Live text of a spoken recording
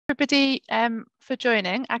everybody for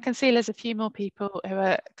joining. I can see there's a few more people who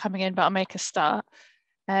are coming in, but I'll make a start.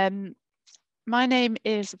 My name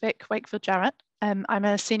is Vic Wakefield-Jarrett. I'm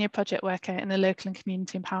a senior project worker in the local and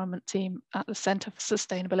community empowerment team at the Centre for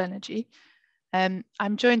Sustainable Energy.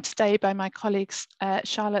 I'm joined today by my colleagues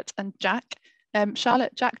Charlotte and Jack.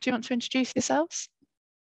 Charlotte, Jack, do you want to introduce yourselves?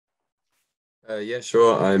 Yeah,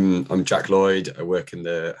 sure. I'm Jack Lloyd. I work in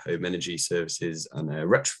the Home Energy Services and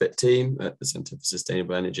Retrofit team at the Centre for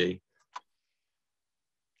Sustainable Energy.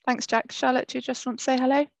 Thanks, Jack. Charlotte, do you just want to say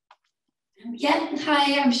hello? Yeah,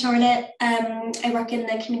 hi, I'm Charlotte. I work in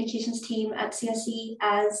the communications team at CSE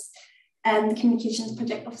as the communications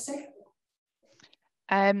project officer.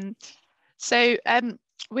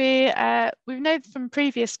 We know from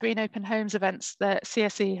previous Green Open Homes events that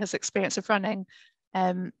CSE has experience of running.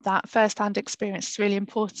 That first-hand experience is really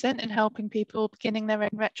important in helping people beginning their own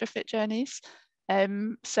retrofit journeys.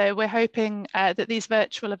 So we're hoping that these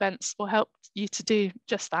virtual events will help you to do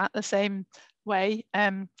just that, the same way.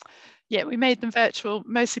 Yeah, we made them virtual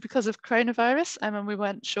mostly because of coronavirus, and we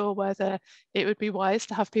weren't sure whether it would be wise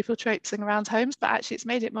to have people traipsing around homes, but actually it's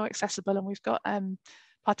made it more accessible, and we've got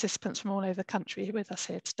participants from all over the country with us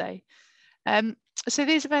here today. So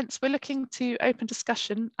these events, we're looking to open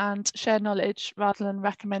discussion and share knowledge rather than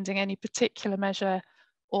recommending any particular measure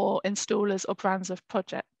or installers or brands of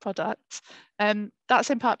products. That's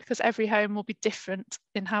in part because every home will be different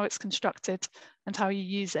in how it's constructed and how you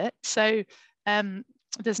use it. So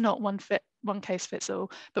there's not one case fits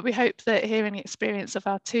all, but we hope that hearing the experience of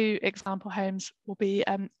our two example homes will be,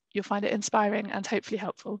 you'll find it inspiring and hopefully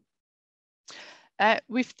helpful.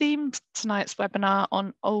 We've themed tonight's webinar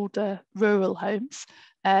on older rural homes,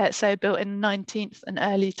 so built in the 19th and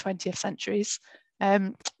early 20th centuries.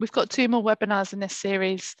 We've got two more webinars in this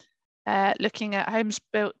series, looking at homes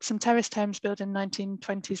built, some terraced homes built in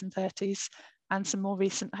 1920s and 30s, and some more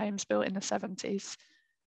recent homes built in the 70s.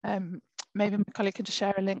 Maybe my colleague can just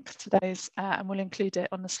share a link to those and we'll include it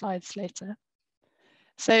on the slides later.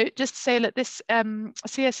 So just to say that this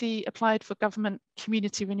CSE applied for government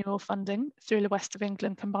community renewal funding through the West of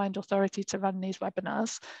England Combined Authority to run these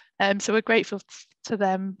webinars. So we're grateful to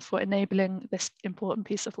them for enabling this important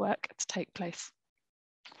piece of work to take place.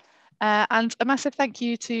 And a massive thank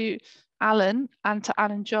you to Alan and to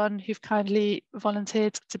Anne and John, who've kindly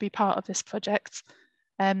volunteered to be part of this project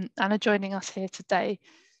and are joining us here today.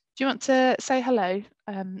 Do you want to say hello,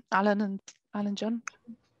 Alan and John?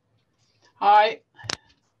 Hi.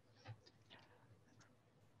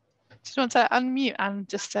 Do you want to unmute Anne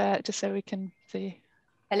just so we can see?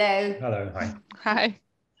 Hello. Hello. Hi. Hi.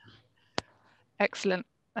 Excellent.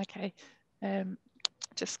 Okay.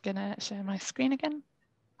 Just gonna share my screen again.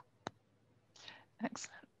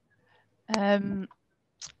 Excellent.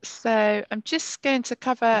 So I'm just going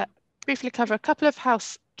to briefly cover a couple of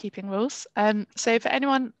housekeeping rules. So for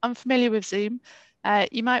anyone unfamiliar with Zoom,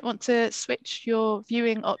 you might want to switch your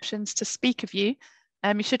viewing options to speaker view.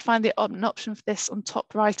 You should find an option for this on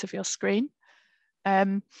top right of your screen.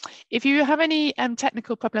 If you have any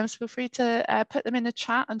technical problems, feel free to put them in the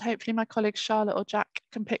chat, and hopefully my colleagues Charlotte or Jack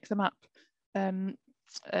can pick them up to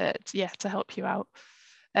help you out.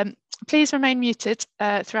 Please remain muted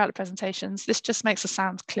throughout the presentations. This just makes the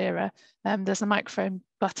sound clearer. There's a microphone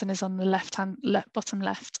button is on the bottom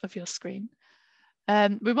left of your screen.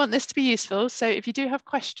 We want this to be useful, so if you do have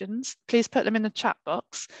questions, please put them in the chat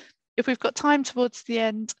box. If we've got time towards the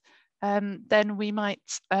end, then we might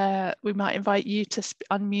invite you to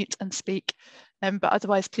unmute and speak. But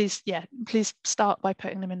otherwise, please start by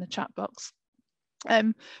putting them in the chat box.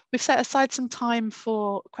 We've set aside some time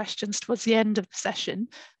for questions towards the end of the session.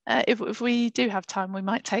 If we do have time, we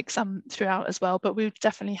might take some throughout as well, but we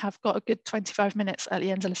definitely have got a good 25 minutes at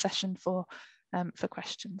the end of the session for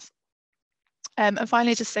questions. And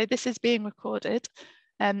finally, just say this is being recorded.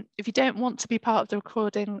 If you don't want to be part of the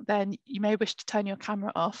recording, then you may wish to turn your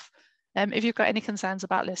camera off. If you've got any concerns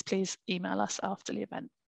about this, please email us after the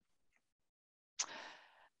event.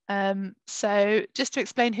 So just to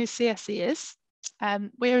explain who CSE is,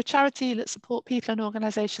 we're a charity that support people and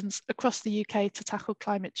organisations across the UK to tackle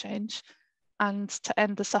climate change and to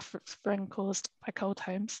end the suffering caused by cold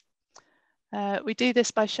homes. We do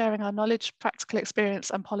this by sharing our knowledge, practical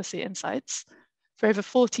experience and policy insights. For over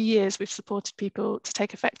 40 years, we've supported people to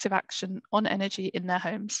take effective action on energy in their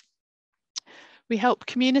homes. We help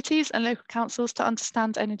communities and local councils to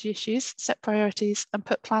understand energy issues, set priorities and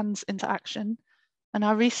put plans into action. And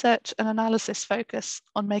our research and analysis focus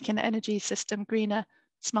on making the energy system greener,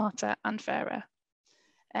 smarter and fairer.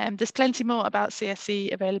 There's plenty more about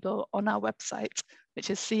CSE available on our website,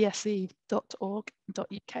 which is csE.org.uk.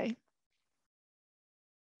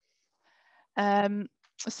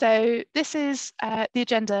 So this is the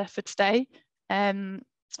agenda for today. I've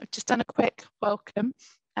just done a quick welcome.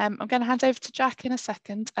 I'm going to hand over to Jack in a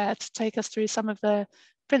second to take us through some of the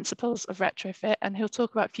principles of retrofit, and he'll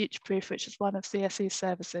talk about future-proof, which is one of CSE's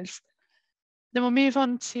services. Then we'll move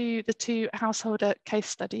on to the 2 householder case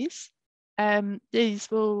studies.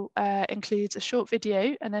 These will include a short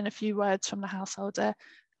video and then a few words from the householder,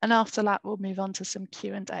 and after that we'll move on to some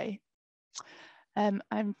Q&A.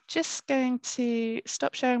 I'm just going to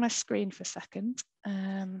stop sharing my screen for a second.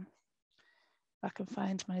 If I can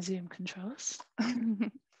find my Zoom controls.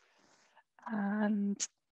 And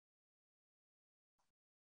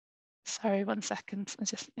sorry, 1 second.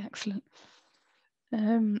 Excellent.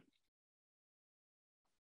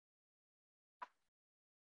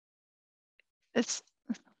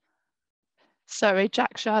 Sorry,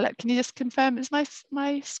 Jack, Charlotte, can you just confirm, is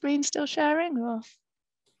my screen still sharing, or?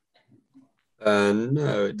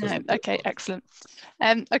 No, it doesn't. No. Okay, excellent.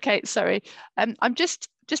 Okay, sorry. I'm just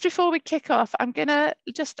before we kick off, I'm gonna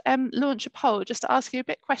just launch a poll just to ask you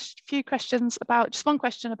few questions about, just one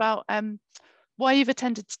question about why you've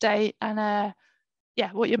attended today, and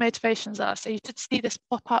yeah, what your motivations are. So you should see this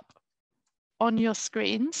pop up on your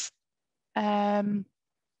screens.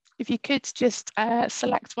 If you could just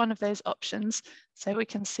select one of those options so we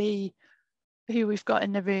can see who we've got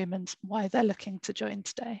in the room and why they're looking to join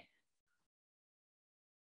today.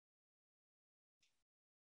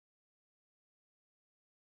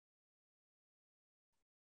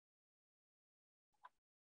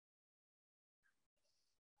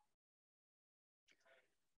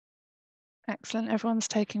 Excellent, everyone's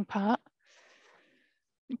taking part.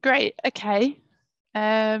 Great, okay.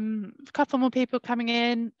 A couple more people coming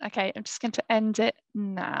in. Okay, I'm just going to end it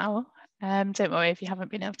now. Don't worry if you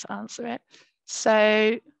haven't been able to answer it.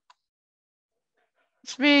 So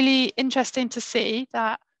it's really interesting to see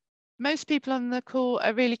that most people on the call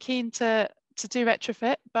are really keen to do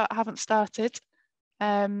retrofit, but haven't started.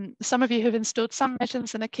 Some of you have installed some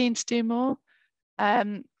measures and are keen to do more,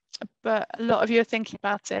 but a lot of you are thinking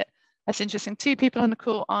about it. That's interesting. 2 people on the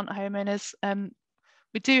call aren't homeowners.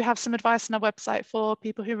 We do have some advice on our website for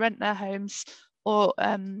people who rent their homes, or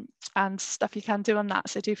and stuff you can do on that.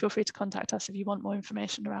 So do feel free to contact us if you want more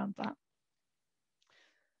information around that.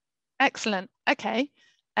 Excellent. Okay,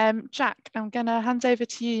 Jack, I'm going to hand over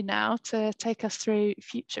to you now to take us through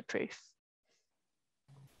future-proof.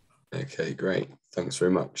 Okay, great. Thanks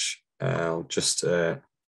very much. I'll just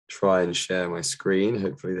try and share my screen.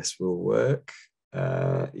 Hopefully this will work.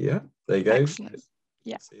 Yeah, there you go. Excellent.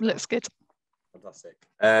 Yeah, looks good. Fantastic.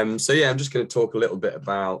 So yeah, I'm just going to talk a little bit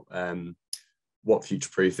about what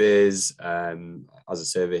future-proof is as a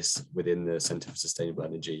service within the Centre for Sustainable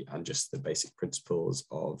Energy, and just the basic principles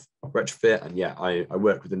of retrofit. And yeah, I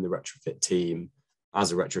work within the retrofit team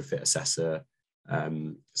as a retrofit assessor.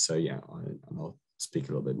 So yeah, I'll speak a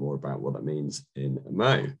little bit more about what that means in a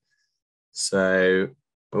mo. So,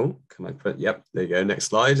 oh, can I put, yep, there you go, next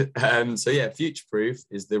slide. So yeah, future-proof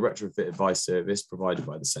is the retrofit advice service provided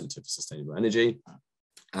by the Centre for Sustainable Energy.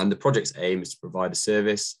 And the project's aim is to provide a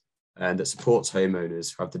service that supports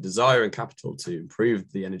homeowners who have the desire and capital to improve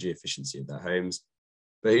the energy efficiency of their homes,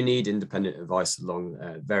 but who need independent advice along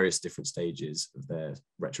various different stages of their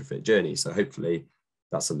retrofit journey. So hopefully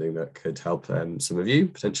that's something that could help some of you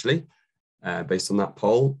potentially based on that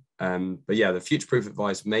poll. But yeah, the future-proof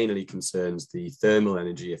advice mainly concerns the thermal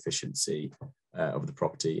energy efficiency of the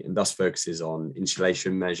property, and thus focuses on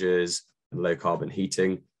insulation measures and low carbon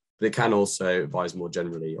heating. But it can also advise more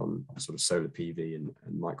generally on sort of solar PV and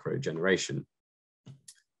micro generation.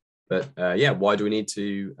 But yeah, why do we need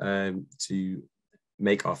to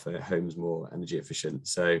make our homes more energy efficient?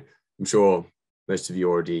 So I'm sure most of you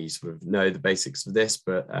already sort of know the basics of this,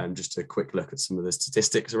 but just a quick look at some of the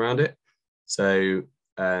statistics around it. So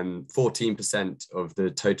 14% of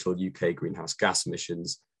the total UK greenhouse gas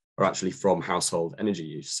emissions are actually from household energy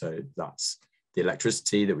use. So that's the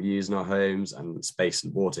electricity that we use in our homes and space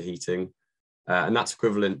and water heating. And that's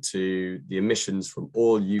equivalent to the emissions from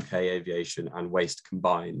all UK aviation and waste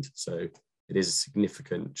combined. So it is a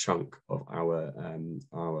significant chunk of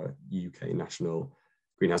our UK national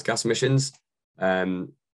greenhouse gas emissions. And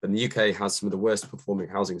the UK has some of the worst performing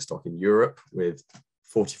housing stock in Europe, with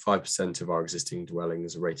 45% of our existing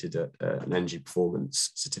dwellings rated at an energy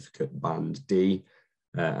performance certificate band D,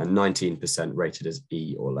 and 19% rated as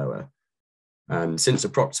E or lower. And since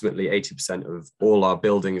approximately 80% of all our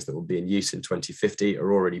buildings that will be in use in 2050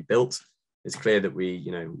 are already built, it's clear that we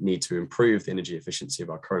need to improve the energy efficiency of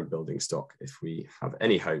our current building stock if we have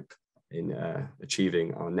any hope in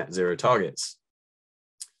achieving our net zero targets.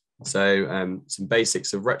 So some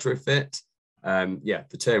basics of retrofit. Yeah,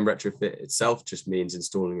 the term retrofit itself just means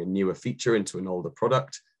installing a newer feature into an older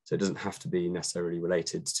product. So it doesn't have to be necessarily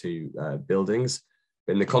related to buildings.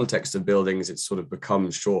 But in the context of buildings, it's sort of become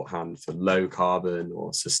shorthand for low carbon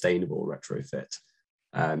or sustainable retrofit,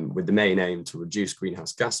 with the main aim to reduce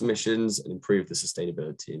greenhouse gas emissions and improve the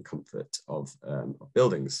sustainability and comfort of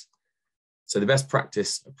buildings. So the best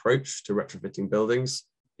practice approach to retrofitting buildings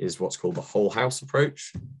is what's called the whole house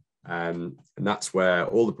approach. And that's where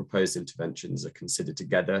all the proposed interventions are considered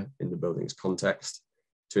together in the building's context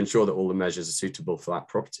to ensure that all the measures are suitable for that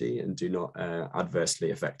property and do not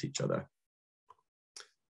adversely affect each other.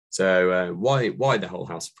 So why the whole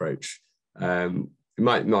house approach? It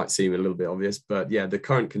might seem a little bit obvious, but yeah, the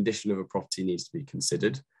current condition of a property needs to be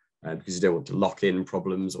considered because you don't want to lock in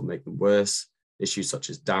problems or make them worse. Issues such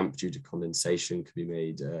as damp due to condensation can be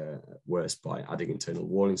made worse by adding internal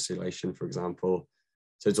wall insulation, for example.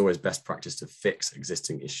 So it's always best practice to fix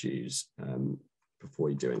existing issues before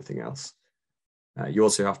you do anything else. You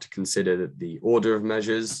also have to consider the order of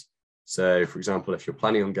measures. So for example, if you're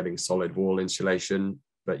planning on getting solid wall insulation,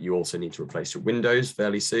 but you also need to replace your windows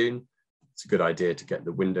fairly soon, it's a good idea to get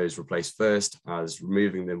the windows replaced first, as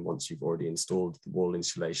removing them once you've already installed the wall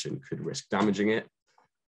insulation could risk damaging it.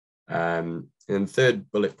 And the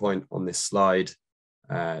third bullet point on this slide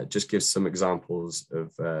just gives some examples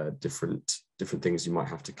of different things you might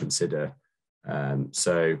have to consider.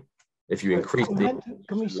 So if you increase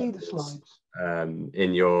can we see the slides?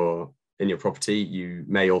 In your property, you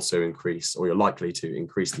may also increase, or you're likely to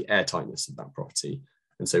increase, the air tightness of that property.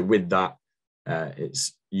 And so with that,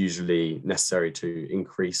 it's usually necessary to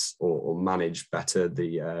increase or manage better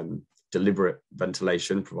the deliberate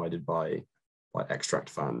ventilation provided by extract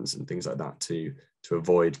fans and things like that to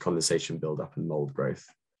avoid condensation buildup and mold growth.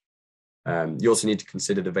 You also need to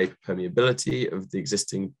consider the vapor permeability of the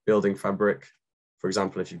existing building fabric. For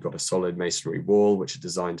example, if you've got a solid masonry wall which is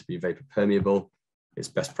designed to be vapor permeable, it's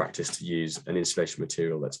best practice to use an insulation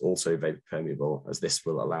material that's also vapor permeable, as this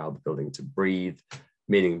will allow the building to breathe,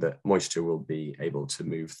 meaning that moisture will be able to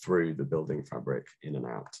move through the building fabric in and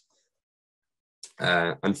out.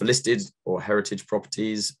 And for listed or heritage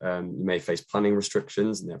properties, you may face planning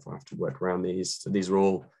restrictions and therefore have to work around these. So these are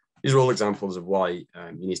all examples of why you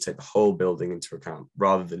need to take the whole building into account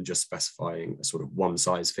rather than just specifying a sort of one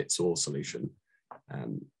size fits all solution.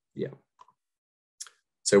 Yeah.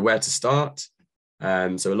 So where to start?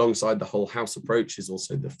 So alongside the whole house approach is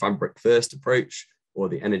also the fabric first approach, or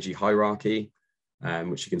the energy hierarchy,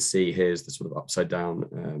 which you can see here is the sort of upside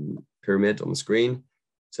down pyramid on the screen.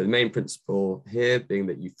 So the main principle here being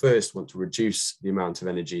that you first want to reduce the amount of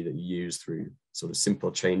energy that you use through sort of simple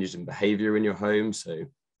changes in behavior in your home. So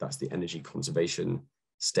that's the energy conservation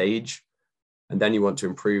stage. And then you want to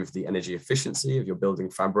improve the energy efficiency of your building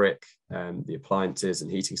fabric, the appliances and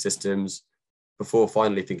heating systems, before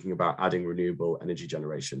finally thinking about adding renewable energy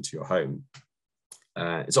generation to your home.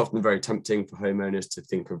 It's often very tempting for homeowners to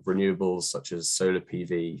think of renewables such as solar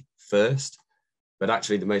PV first, but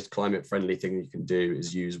actually the most climate friendly thing you can do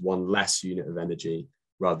is use one less unit of energy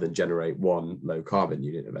rather than generate one low carbon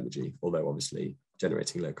unit of energy, although obviously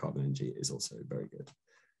generating low carbon energy is also very good.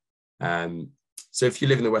 So if you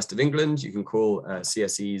live in the west of England, you can call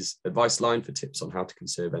CSE's advice line for tips on how to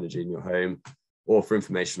conserve energy in your home, or for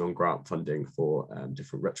information on grant funding for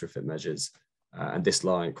different retrofit measures.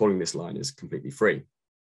 And calling this line is completely free.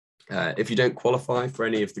 If you don't qualify for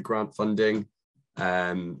any of the grant funding,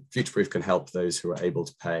 Futureproof can help those who are able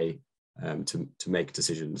to pay to make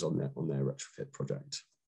decisions on their retrofit project.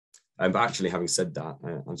 But actually, having said that,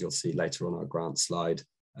 as you'll see later on our grant slide,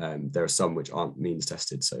 there are some which aren't means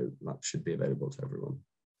tested, so that should be available to everyone.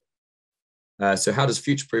 So how does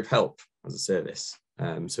Futureproof help as a service?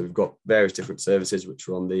 So we've got various different services which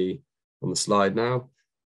are on the slide now.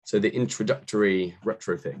 So the introductory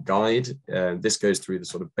retrofit guide, this goes through the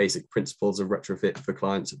sort of basic principles of retrofit for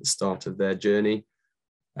clients at the start of their journey.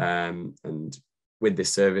 And with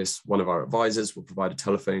this service, one of our advisors will provide a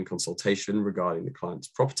telephone consultation regarding the client's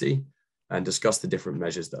property and discuss the different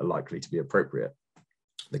measures that are likely to be appropriate.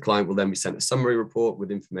 The client will then be sent a summary report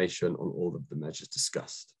with information on all of the measures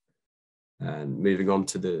discussed. And moving on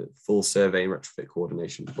to the full survey and retrofit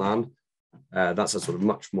coordination plan, that's a sort of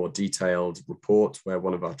much more detailed report where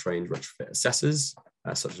one of our trained retrofit assessors,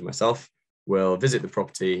 such as myself, will visit the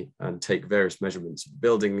property and take various measurements of the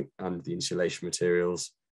building and the insulation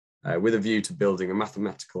materials with a view to building a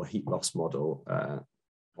mathematical heat loss model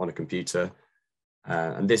on a computer.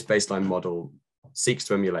 And this baseline model seeks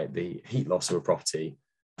to emulate the heat loss of a property.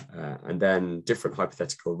 And then different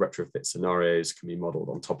hypothetical retrofit scenarios can be modeled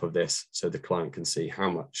on top of this so the client can see how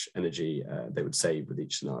much energy they would save with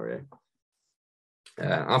each scenario.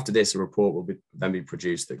 After this, a report will then be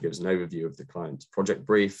produced that gives an overview of the client's project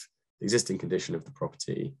brief, the existing condition of the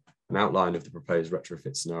property, an outline of the proposed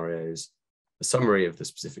retrofit scenarios, a summary of the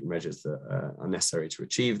specific measures that are necessary to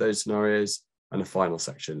achieve those scenarios, and a final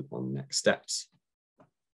section on next steps.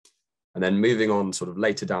 And then moving on sort of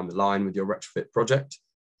later down the line with your retrofit project,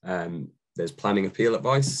 there's planning appeal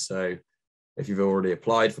advice. So if you've already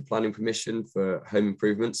applied for planning permission for home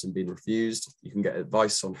improvements and been refused, you can get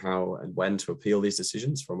advice on how and when to appeal these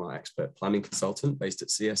decisions from our expert planning consultant based at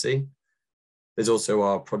CSE. There's also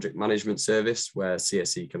our project management service where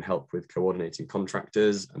CSE can help with coordinating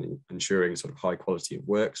contractors and ensuring sort of high quality of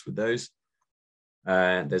works with those.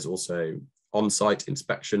 There's also on-site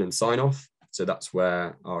inspection and sign-off. So that's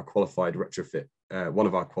where our qualified retrofit, one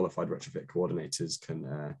of our qualified retrofit coordinators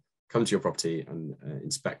can come to your property and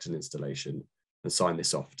inspect an installation and sign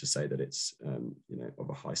this off to say that it's of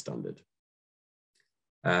a high standard.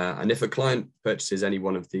 And if a client purchases any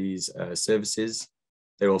one of these services,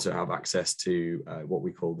 they also have access to what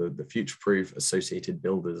we call the future-proof associated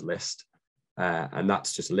builders list. And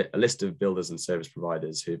that's just a list of builders and service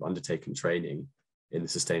providers who've undertaken training in the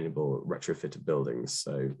sustainable retrofitted buildings.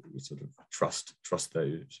 So we sort of trust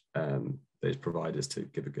those providers to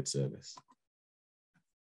give a good service.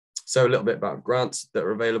 So a little bit about grants that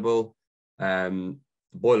are available. The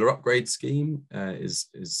boiler upgrade scheme is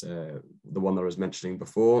the one that I was mentioning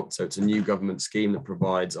before. So it's a new government scheme that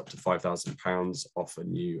provides up to £5,000 off a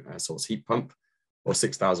new air source heat pump or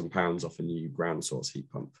 £6,000 off a new ground source heat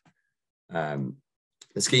pump.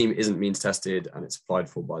 The scheme isn't means tested and it's applied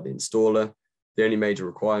for by the installer. The only major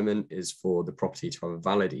requirement is for the property to have a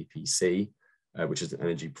valid EPC, which is an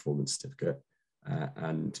energy performance certificate.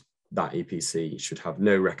 And that EPC should have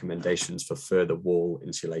no recommendations for further wall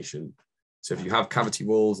insulation. So if you have cavity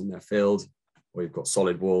walls and they're filled, or you've got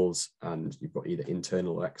solid walls and you've got either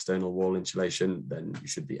internal or external wall insulation, then you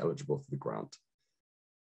should be eligible for the grant.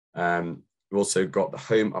 We've also got the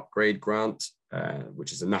Home Upgrade Grant,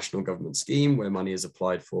 which is a national government scheme where money is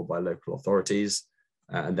applied for by local authorities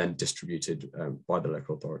and then distributed by the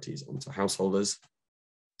local authorities onto householders.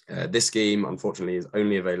 This scheme, unfortunately, is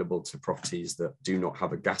only available to properties that do not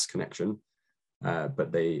have a gas connection,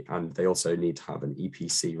 but they also need to have an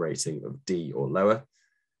EPC rating of D or lower.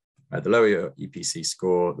 The lower your EPC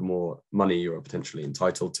score, the more money you are potentially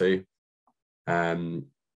entitled to.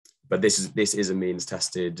 But this is a means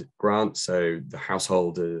tested grant, so the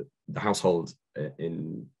household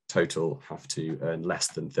in total have to earn less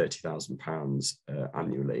than £30,000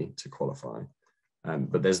 annually to qualify.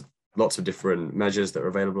 But there's lots of different measures that are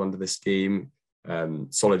available under this scheme: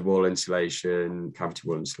 solid wall insulation, cavity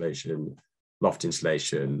wall insulation, loft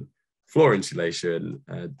insulation, floor insulation,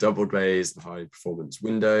 double glazed and high performance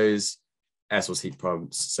windows, air source heat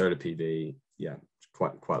pumps, solar PV. Yeah,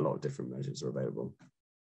 quite a lot of different measures are available.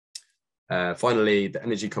 Finally, the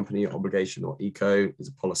Energy Company Obligation, or ECO, is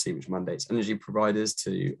a policy which mandates energy providers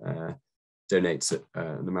to donate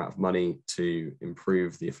an amount of money to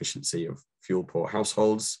improve the efficiency of fuel poor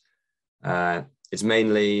households. It's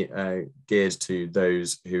mainly geared to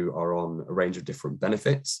those who are on a range of different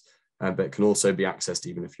benefits, but can also be accessed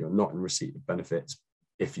even if you're not in receipt of benefits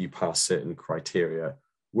if you pass certain criteria,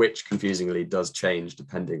 which confusingly does change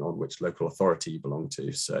depending on which local authority you belong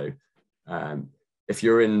to. So if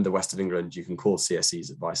you're in the West of England, you can call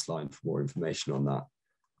CSE's advice line for more information on that.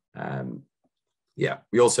 Yeah,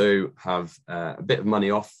 we also have a bit of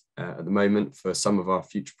money off at the moment for some of our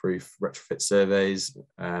future-proof retrofit surveys,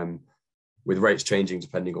 with rates changing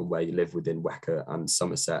depending on where you live within Wecker and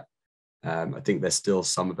Somerset. I think there's still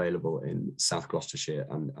some available in South Gloucestershire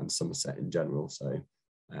and Somerset in general. So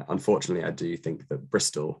unfortunately, I do think that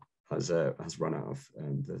Bristol has run out of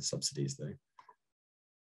the subsidies though.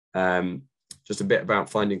 Just a bit about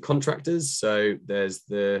finding contractors. So there's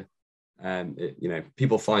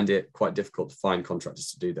people find it quite difficult to find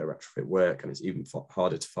contractors to do their retrofit work, and it's even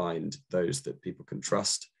harder to find those that people can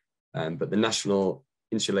trust. But the National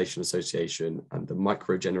Insulation Association and the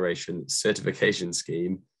Microgeneration Certification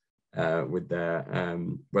Scheme, with their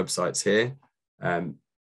websites here,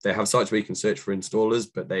 they have sites where you can search for installers,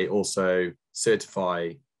 but they also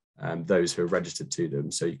certify those who are registered to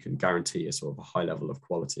them, so you can guarantee a sort of a high level of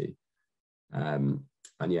quality. And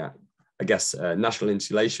yeah, I guess National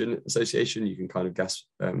Insulation Association, you can kind of guess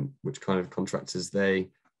which kind of contractors they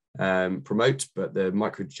promote, but the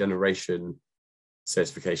Microgeneration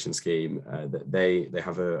Certification Scheme, they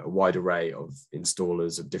have a wide array of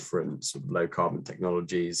installers of different sort of low carbon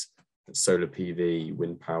technologies, solar PV,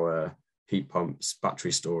 wind power, heat pumps,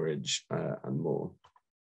 battery storage, and more.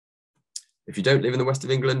 If you don't live in the West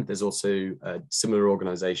of England, there's also similar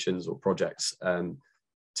organisations or projects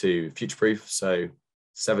to future-proof. So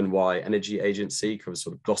 7Y Energy Agency, covers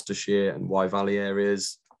sort of Gloucestershire and Wye Valley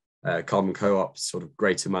areas. Carbon Co-op, sort of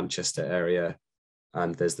Greater Manchester area.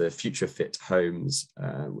 And there's the Future Fit Homes,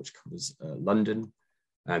 which covers London.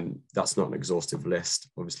 That's not an exhaustive list,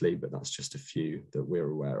 obviously, but that's just a few that we're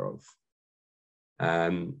aware of.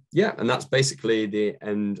 Yeah, and that's basically the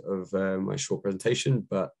end of my short presentation,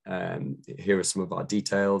 but here are some of our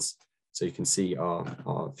details. So you can see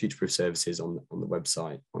our future-proof services on the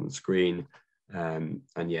website on the screen. And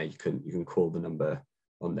yeah, you can call the number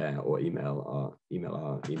on there or email our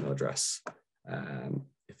email address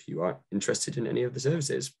if you are interested in any of the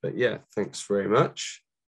services. But yeah, thanks very much.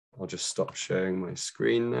 I'll just stop sharing my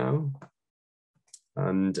screen now.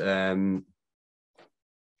 And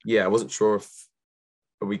yeah, I wasn't sure if,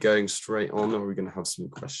 are we going straight on or are we going to have some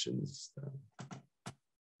questions there?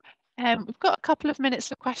 We've got a couple of minutes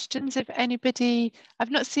for questions. If anybody,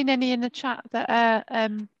 I've not seen any in the chat that are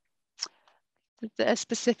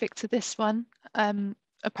specific to this one. Other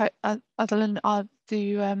than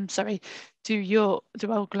do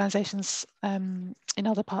organisations in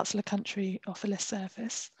other parts of the country offer this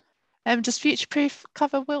service? Does Future Proof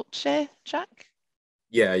cover Wiltshire, Jack?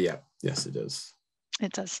 Yes, it does.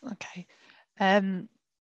 It does. Okay.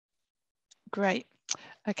 Great.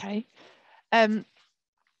 Okay.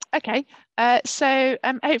 Okay. So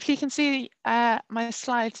hopefully you can see my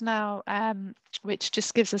slides now, which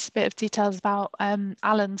just gives us a bit of details about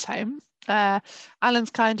Alan's home.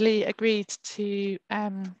 Alan's kindly agreed to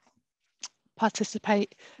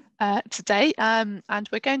participate today, and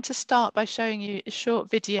we're going to start by showing you a short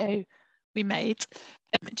video we made.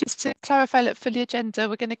 Just to clarify, look, for the agenda,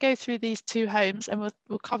 we're going to go through these two homes and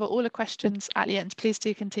we'll cover all the questions at the end. Please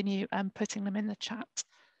do continue putting them in the chat.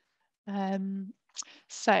 Yeah,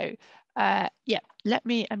 I'm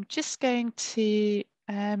just going to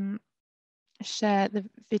share the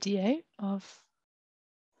video of,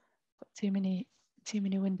 got too many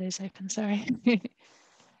windows open, sorry.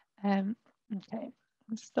 Okay,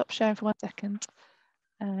 stop sharing for 1 second.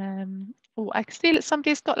 Oh, I can see that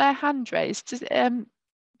somebody's got their hand raised. Do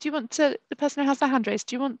you want to, the person who has their hand raised,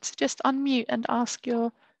 do you want to just unmute and ask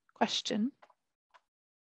your question?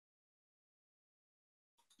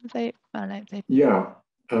 Yeah.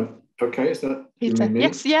 Okay, is that Peter?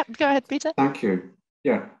 Yes, yeah, go ahead, Peter. Thank you.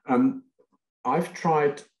 Yeah, I've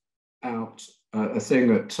tried out a thing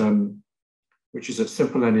that which is at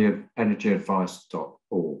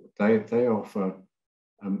simpleenergyadvice.org. They offer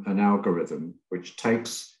an algorithm which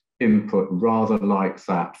takes input rather like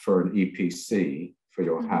that for an EPC for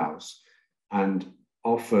your house and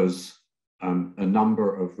offers a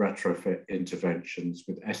number of retrofit interventions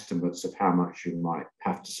with estimates of how much you might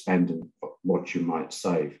have to spend and what you might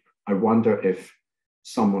save. I wonder if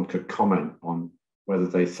someone could comment on whether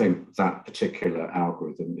they think that particular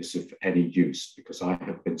algorithm is of any use, because I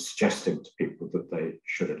have been suggesting to people that they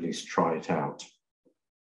should at least try it out.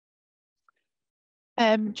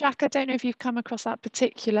 Jack, I don't know if you've come across that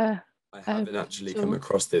particular. I haven't actually come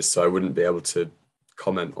across this, so I wouldn't be able to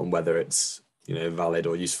comment on whether it's valid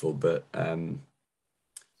or useful, but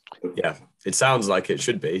yeah, it sounds like it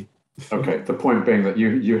should be. Okay, the point being that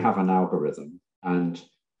you have an algorithm and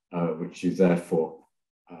which you therefore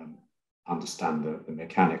understand the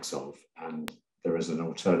mechanics of, and there is an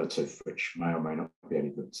alternative which may or may not be any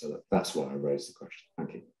good. So that's why I raised the question.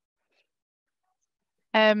 Thank you.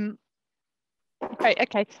 Right,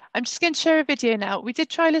 okay. I'm just going to share a video now. We did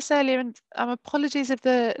try this earlier, and apologies if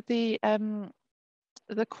the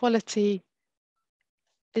quality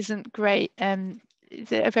isn't great.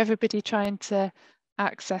 Of everybody trying to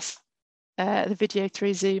access the video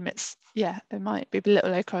through Zoom, it might be a little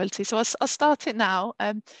low quality. So I'll start it now.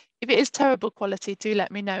 If it is terrible quality, do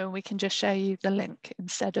let me know and we can just share you the link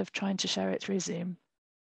instead of trying to share it through Zoom.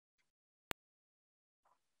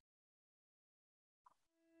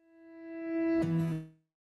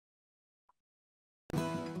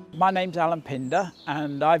 My name's Alan Pinder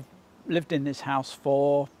and I've lived in this house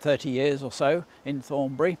for 30 years or so in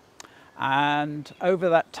Thornbury, and over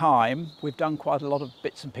that time we've done quite a lot of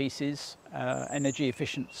bits and pieces, energy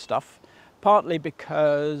efficient stuff, partly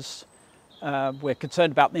because we're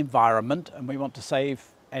concerned about the environment and we want to save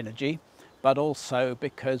energy, but also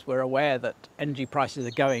because we're aware that energy prices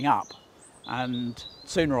are going up and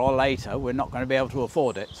sooner or later we're not going to be able to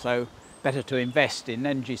afford it. So better to invest in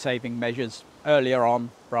energy saving measures earlier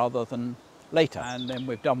on rather than later. And then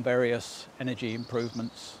we've done various energy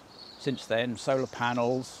improvements since then: solar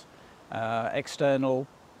panels, external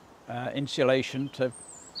insulation to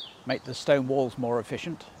make the stone walls more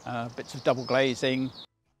efficient, bits of double glazing.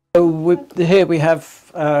 So here we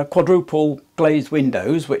have quadruple glazed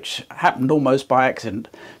windows, which happened almost by accident,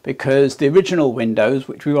 because the original windows,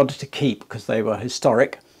 which we wanted to keep because they were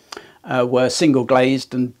historic, were single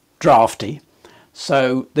glazed and drafty.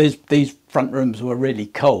 So these front rooms were really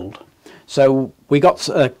cold. So we got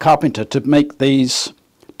a carpenter to make these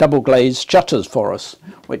double glazed shutters for us,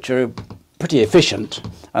 which are pretty efficient,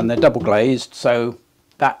 and they're double glazed, so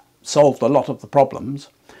that solved a lot of the problems.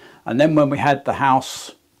 And then when we had the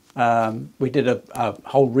house, we did a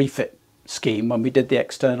whole refit scheme when we did the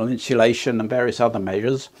external insulation and various other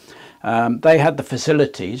measures. They had the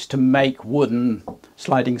facilities to make wooden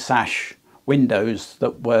sliding sash windows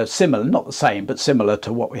that were similar, not the same, but similar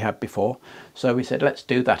to what we had before. So we said, let's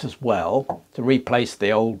do that as well, to replace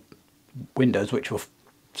the old windows which were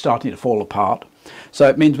starting to fall apart. So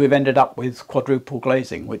it means we've ended up with quadruple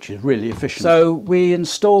glazing, which is really efficient. So we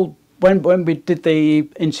installed, when we did the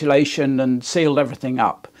insulation and sealed everything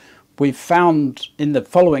up, we found in the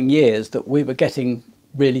following years that we were getting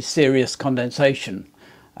really serious condensation.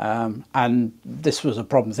 And this was a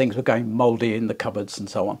problem. Things were going mouldy in the cupboards and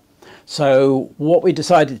so on. So what we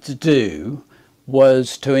decided to do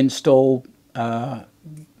was to install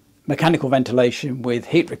mechanical ventilation with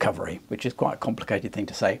heat recovery, which is quite a complicated thing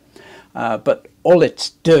to say. But all it's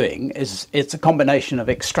doing is it's a combination of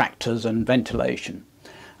extractors and ventilation.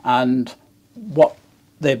 And what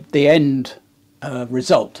the end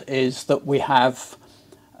result is that we have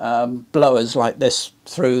blowers like this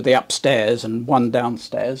through the upstairs and one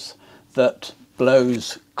downstairs that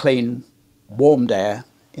blows clean, warmed air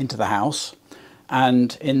into the house.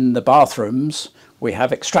 And in the bathrooms, we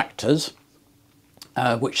have extractors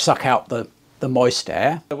which suck out the moist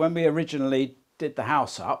air. When we originally did the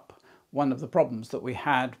house up, one of the problems that we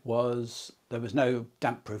had was there was no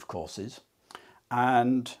damp-proof courses,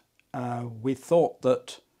 and we thought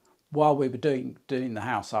that while we were doing the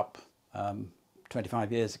house up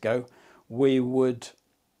 25 years ago, we would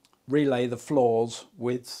relay the floors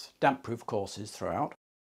with damp-proof courses throughout.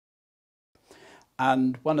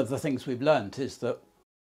 And one of the things we've learned is that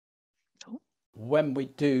when we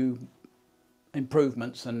do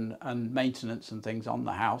improvements and maintenance and things on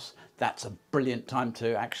the house, that's a brilliant time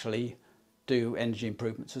to actually do energy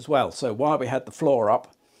improvements as well. So while we had the floor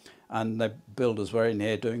up and the builders were in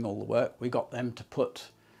here doing all the work, we got them to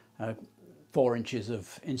put 4 inches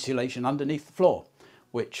of insulation underneath the floor,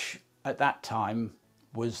 which at that time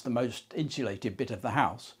was the most insulated bit of the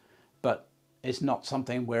house, but it's not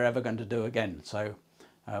something we're ever going to do again. So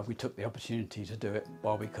we took the opportunity to do it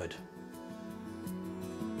while we could.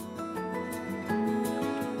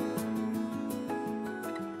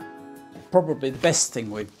 Probably the best thing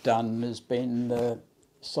we've done has been the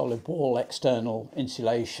solid wall external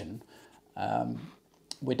insulation.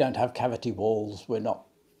 We don't have cavity walls, we're not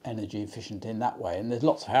energy efficient in that way, and there's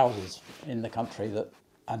lots of houses in the country that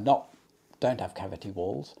don't have cavity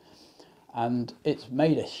walls, and it's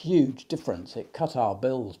made a huge difference. It cut our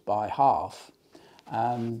bills by half,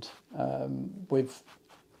 and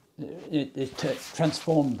it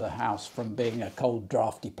transformed the house from being a cold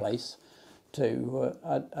drafty place to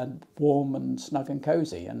a warm and snug and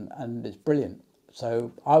cosy, and it's brilliant.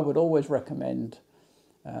 So I would always recommend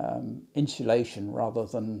insulation rather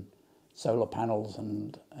than solar panels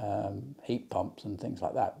and heat pumps and things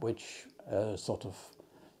like that, which sort of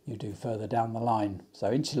you do further down the line.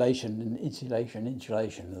 So insulation and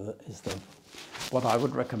insulation is what I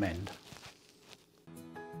would recommend.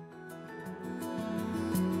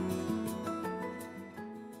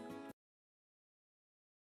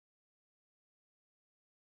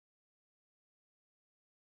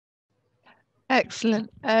 Excellent.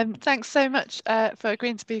 Thanks so much for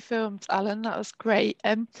agreeing to be filmed, Alan. That was great.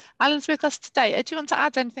 Alan's with us today. Do you want to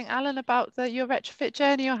add anything, Alan, about your retrofit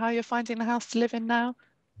journey or how you're finding the house to live in now?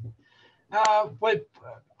 Well,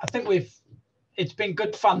 I think it's been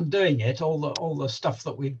good fun doing it. All the stuff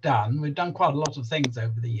that we've done quite a lot of things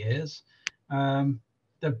over the years. In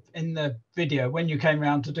the video, when you came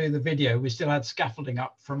around to do the video, we still had scaffolding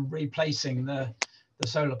up from replacing the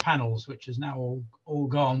solar panels, which is now all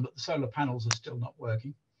gone, but the solar panels are still not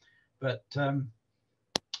working. But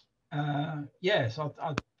yes,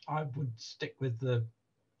 I would stick with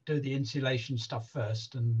do the insulation stuff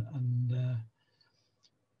first, and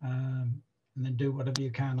then do whatever you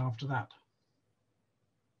can after that.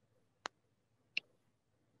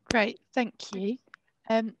 Great, thank you.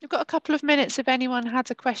 We've got a couple of minutes if anyone had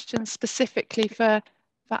a question specifically for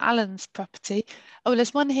Alan's property. Oh,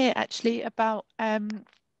 there's one here actually about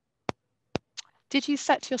did you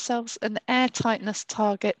set yourselves an air tightness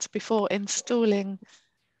target before installing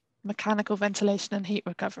mechanical ventilation and heat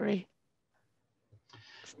recovery?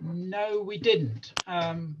 No, we didn't.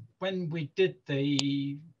 when we did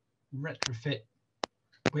the retrofit,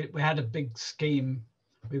 we had a big scheme.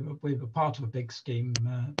 We were part of a big scheme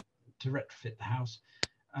to retrofit the house,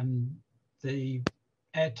 and the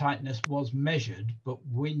airtightness was measured, but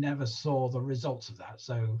we never saw the results of that.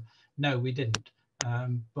 So no, we didn't.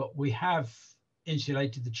 But we have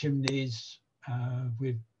insulated the chimneys.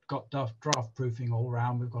 We've got draft proofing all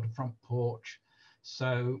around. We've got a front porch.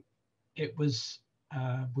 So it was,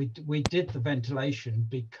 we did the ventilation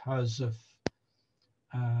because of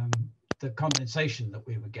the condensation that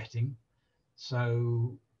we were getting.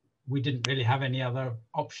 So we didn't really have any other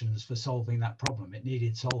options for solving that problem. It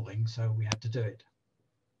needed solving, so we had to do it.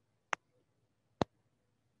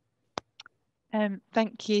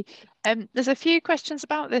 Thank you. There's a few questions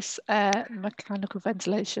about this mechanical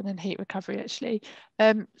ventilation and heat recovery, actually.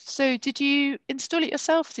 So did you install it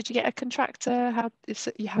yourself? Did you get a contractor? How did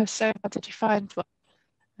you find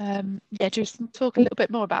one? Yeah, just talk a little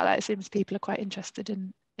bit more about that. It seems people are quite interested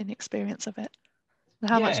in the experience of it. And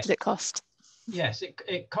how much did it cost? Yes,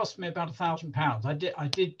 it cost me about £1,000. I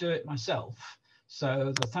did do it myself.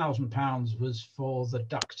 So the £1,000 was for the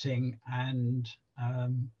ducting and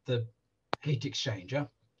the heat exchanger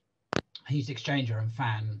and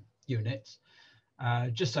fan units.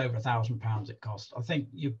 Just over £1,000 it cost. I think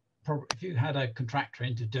you probably, if you had a contractor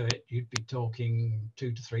in to do it, you'd be talking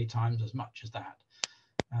 2 to 3 times as much as that.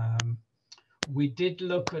 We did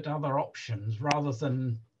look at other options rather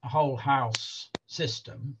than a whole house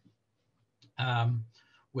system,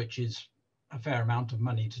 which is a fair amount of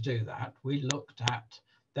money to do that. We looked at,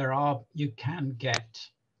 you can get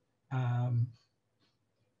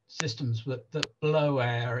systems that blow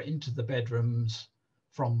air into the bedrooms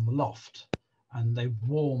from the loft, and they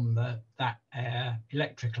warm that air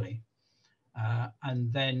electrically.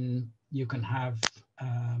 And then you can have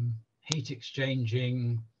heat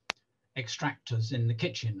exchanging extractors in the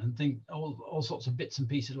kitchen and all sorts of bits and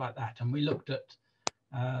pieces like that. And we looked at,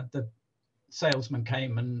 the salesman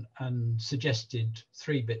came and suggested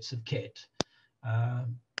 3 bits of kit,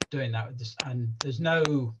 doing that with this. And there's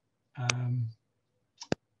no,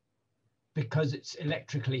 because it's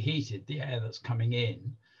electrically heated, the air that's coming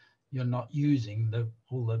in, you're not using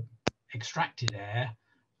all the extracted air.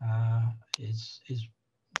 Is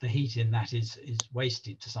the heat in that is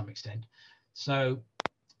wasted to some extent. So,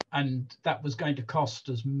 and that was going to cost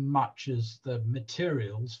as much as the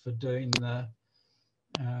materials for doing the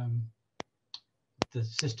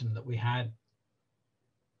system that we had,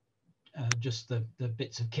 just the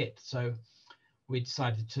bits of kit. So we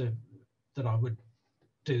decided that I would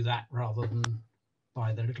do that rather than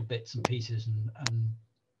buy the little bits and pieces and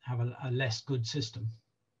have a less good system.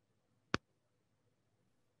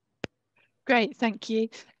 Great, thank you.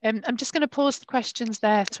 I'm just going to pause the questions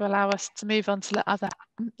there to allow us to move on to the other,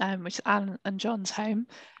 which is Alan and John's home.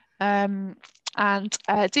 And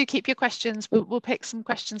do keep your questions. We'll pick some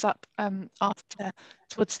questions up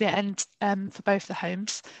towards the end for both the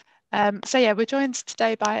homes. So yeah, we're joined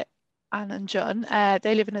today by Anne and John.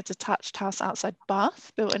 They live in a detached house outside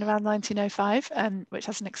Bath, built in around 1905, which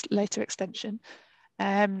has an later extension.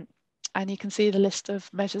 And you can see the list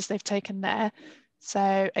of measures they've taken there.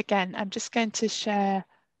 So again, I'm just going to share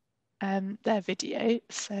their video.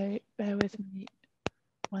 So bear with me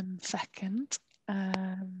 1 second.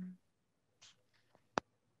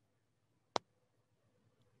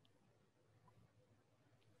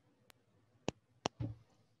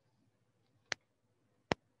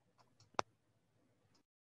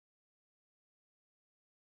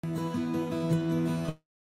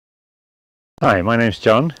 Hi, my name's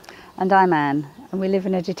John. And I'm Anne, and we live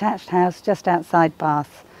in a detached house just outside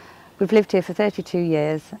Bath. We've lived here for 32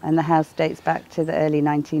 years, and the house dates back to the early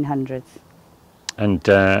 1900s. And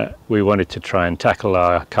we wanted to try and tackle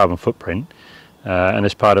our carbon footprint, and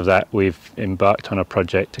as part of that we've embarked on a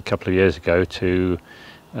project a couple of years ago to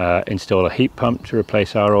install a heat pump to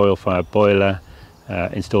replace our oil-fired boiler,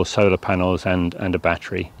 install solar panels and a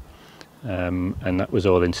battery, and that was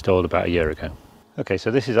all installed about a year ago. Okay, so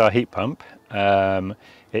this is our heat pump.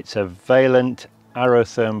 It's a Valent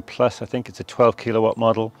Aerotherm Plus. I think it's a 12 kilowatt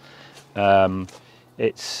model.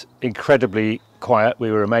 It's incredibly quiet.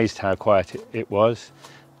 We were amazed how quiet it was.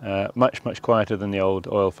 Much quieter than the old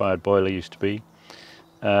oil-fired boiler used to be.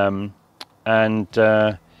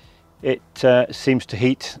 It seems to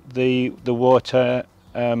heat the water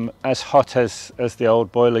as hot as the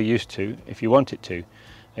old boiler used to, if you want it to.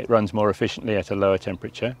 It runs more efficiently at a lower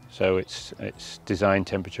temperature, so its design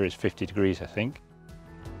temperature is 50 degrees, I think.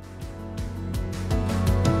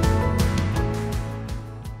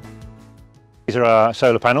 These are our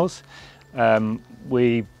solar panels.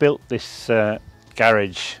 We built this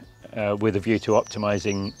garage with a view to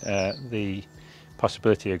optimising the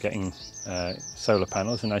possibility of getting solar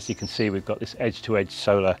panels. And as you can see, we've got this edge-to-edge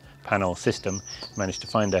solar panel system. Managed to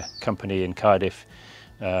find a company in Cardiff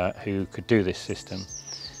who could do this system,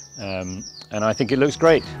 and I think it looks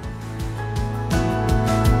great.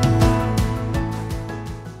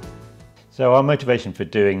 So our motivation for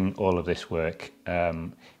doing all of this work,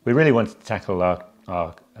 we really wanted to tackle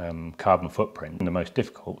our carbon footprint. And the most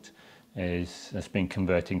difficult has been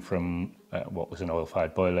converting from what was an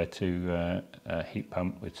oil-fired boiler to a heat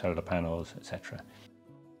pump with solar panels, etc.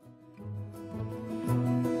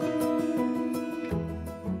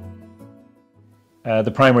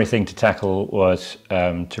 The primary thing to tackle was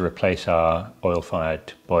to replace our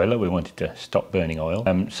oil-fired boiler. We wanted to stop burning oil.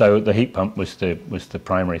 So the heat pump was the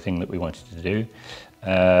primary thing that we wanted to do.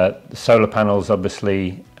 The solar panels,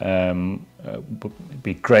 obviously, would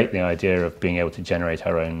be great, the idea of being able to generate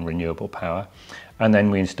our own renewable power. And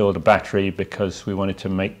then we installed a battery because we wanted to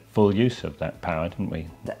make full use of that power, didn't we?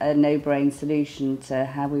 A no-brain solution to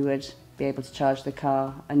how we would be able to charge the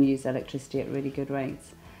car and use electricity at really good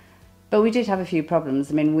rates. But we did have a few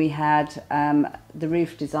problems. I mean, we had the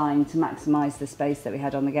roof designed to maximise the space that we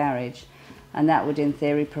had on the garage, and that would in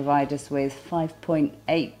theory provide us with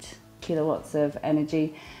 5.8 kilowatts of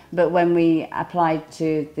energy. But when we applied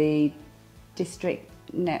to the district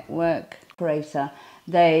network operator,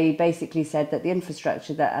 they basically said that the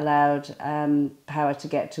infrastructure that allowed power to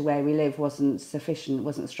get to where we live wasn't sufficient,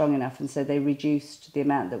 wasn't strong enough, and so they reduced the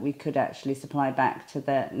amount that we could actually supply back to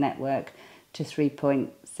the network to 3.6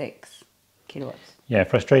 kilowatts. Yeah,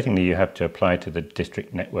 frustratingly, you have to apply to the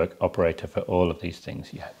district network operator for all of these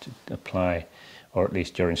things. You have to apply, or at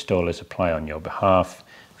least your installers apply on your behalf,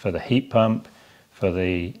 for the heat pump, for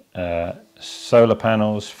the solar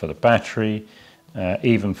panels, for the battery,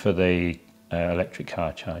 even for the electric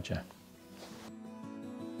car charger.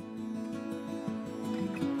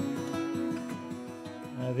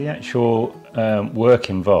 The actual work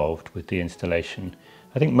involved with the installation,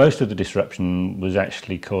 I think most of the disruption was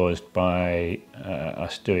actually caused by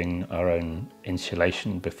us doing our own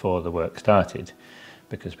insulation before the work started,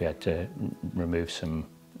 because we had to remove some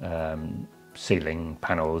ceiling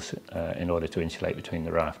panels in order to insulate between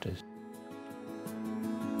the rafters.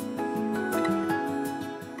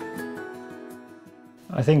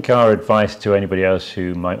 I think our advice to anybody else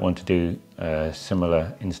who might want to do a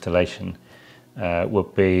similar installation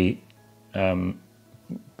would be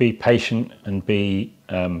patient and be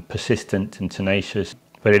persistent and tenacious,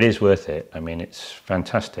 but it is worth it. I mean, it's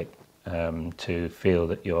fantastic to feel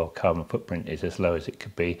that your carbon footprint is as low as it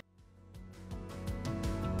could be.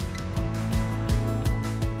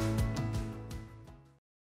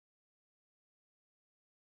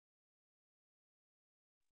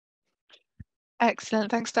 Excellent.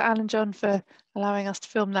 Thanks to Anne and John for allowing us to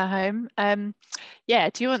film their home. Yeah,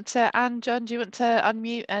 do you want to, Anne, John, do you want to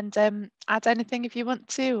unmute and add anything if you want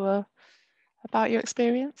to, or about your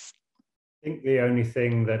experience? I think the only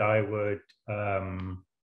thing that I would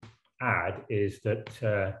add is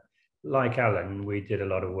that, like Alan, we did a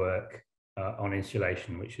lot of work on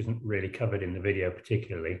insulation, which isn't really covered in the video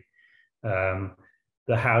particularly.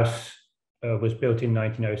 The house was built in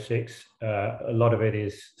 1906. A lot of it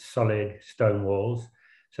is solid stone walls,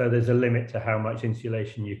 so there's a limit to how much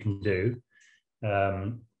insulation you can do.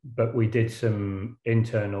 But we did some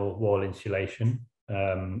internal wall insulation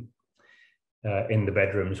in the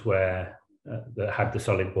bedrooms where that had the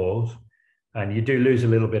solid walls, and you do lose a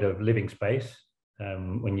little bit of living space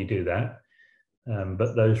when you do that.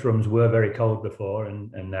 But those rooms were very cold before,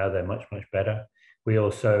 and now they're much, much better. We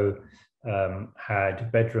also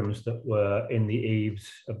had bedrooms that were in the eaves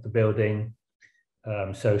of the building,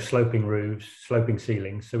 so sloping roofs, sloping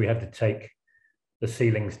ceilings. So we had to take the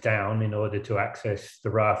ceilings down in order to access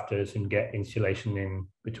the rafters and get insulation in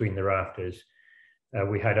between the rafters.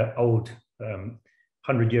 We had an old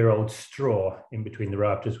 100-year-old straw in between the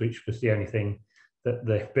rafters, which was the only thing that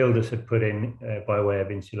the builders had put in by way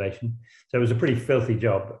of insulation. So it was a pretty filthy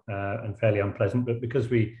job and fairly unpleasant, but because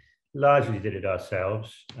we largely did it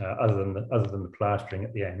ourselves, other than the plastering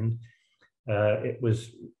at the end,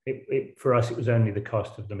 for us it was only the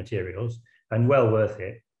cost of the materials, and well worth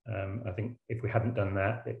it. I think if we hadn't done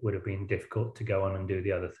that, it would have been difficult to go on and do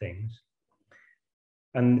the other things.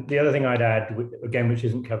 And the other thing I'd add, again, which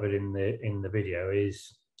isn't covered in the video,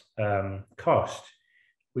 is cost.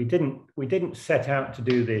 We didn't set out to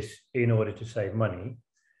do this in order to save money.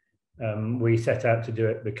 We set out to do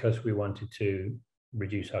it because we wanted to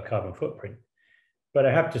reduce our carbon footprint. But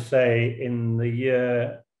I have to say, in the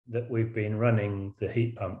year that we've been running the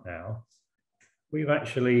heat pump now, we've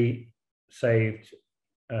actually saved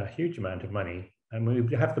a huge amount of money. And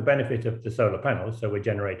we have the benefit of the solar panels, so we're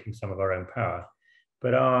generating some of our own power.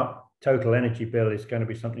 But our total energy bill is going to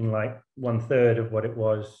be something like 1/3 of what it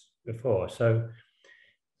was before. So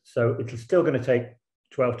it's still going to take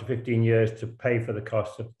 12 to 15 years to pay for the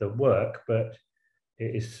cost of the work, but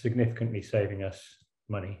it is significantly saving us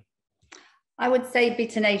money. I would say be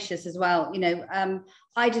tenacious as well. You know,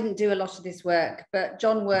 I didn't do a lot of this work, but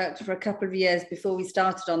John worked for a couple of years before we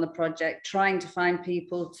started on the project, trying to find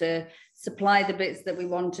people to supply the bits that we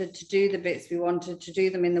wanted, to do the bits we wanted, to do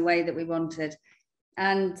them in the way that we wanted.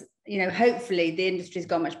 And, you know, hopefully the industry's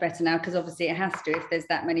got much better now, because obviously it has to if there's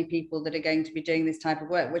that many people that are going to be doing this type of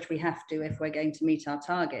work, which we have to if we're going to meet our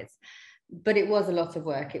targets. But it was a lot of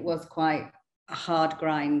work. It was quite a hard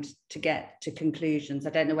grind to get to conclusions.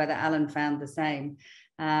 I don't know whether Alan found the same.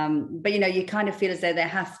 But, you know, you kind of feel as though there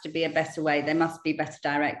has to be a better way. There must be better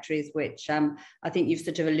directories, which I think you've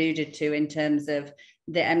sort of alluded to in terms of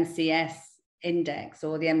the MCS index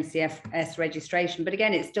or the MCS registration. But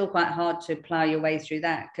again, it's still quite hard to plough your way through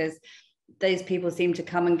that, because those people seem to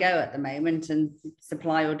come and go at the moment and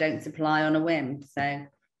supply or don't supply on a whim. So,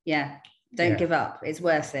 yeah, don't give up. It's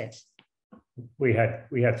worth it. We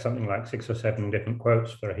had something like 6 or 7 different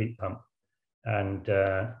quotes for a heat pump, and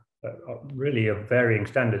really of varying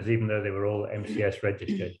standards, even though they were all MCS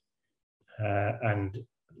registered. And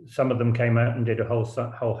some of them came out and did a whole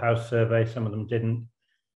house survey. Some of them didn't.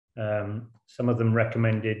 Some of them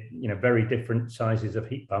recommended, you know, very different sizes of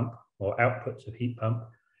heat pump or outputs of heat pump.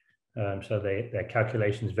 So their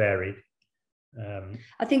calculations varied.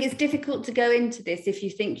 I think it's difficult to go into this if you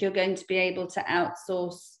think you're going to be able to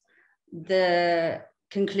outsource the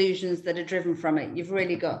conclusions that are driven from it. You've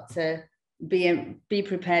really got to be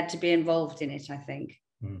prepared to be involved in it, I think.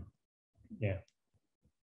 Yeah.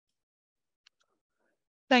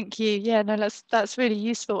 Thank you. Yeah, no, that's really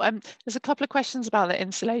useful. There's a couple of questions about the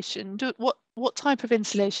insulation. What type of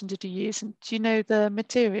insulation did you use, and do you know the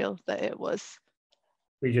material that it was?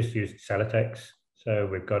 We just used Celotex. So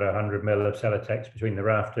we've got 100 mil of Celotex between the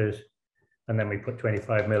rafters, and then we put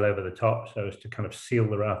 25 mil over the top so as to kind of seal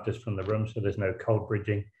the rafters from the room, so there's no cold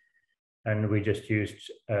bridging. And we just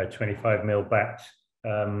used 25 mil backed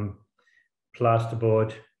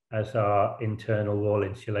plasterboard as our internal wall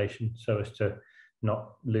insulation, so as to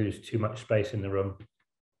not lose too much space in the room.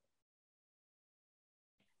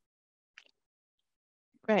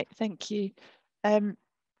 Great, thank you. I'm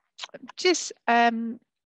just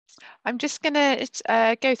going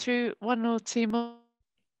to go through one or two more,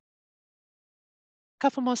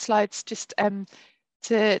 couple more slides, just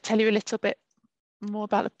to tell you a little bit more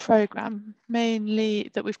about the programme,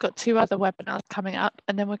 mainly that we've got 2 other webinars coming up,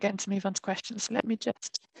 and then we're going to move on to questions. So let me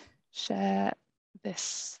just share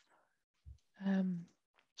this.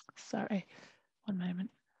 Sorry, one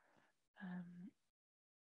moment.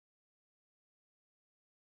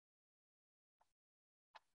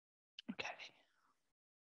 Okay.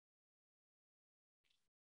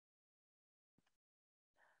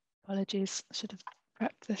 Apologies, I should have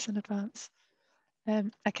prepped this in advance.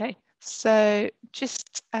 Okay, so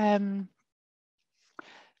just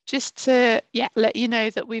to let you know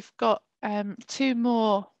that we've got 2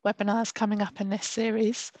 more webinars coming up in this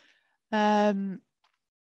series.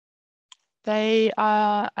 They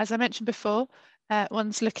are, as I mentioned before,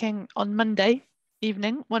 one's looking on Monday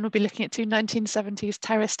evening. One will be looking at 2 1970s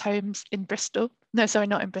terraced homes in Bristol. No, sorry,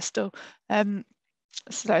 not in Bristol.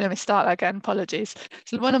 So let me start again, apologies.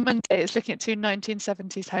 So the one on Monday is looking at 2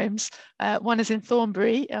 1970s homes. One is in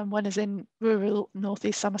Thornbury and one is in rural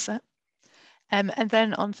northeast Somerset. And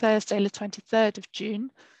then on Thursday, the 23rd of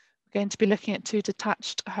June, we're going to be looking at 2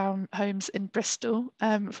 detached homes in Bristol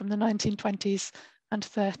from the 1920s and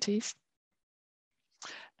 30s.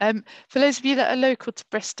 For those of you that are local to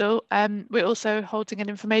Bristol, we're also holding an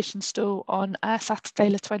information stall on Saturday,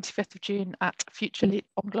 the 25th of June at Future Leap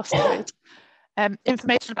on Gloucester Road.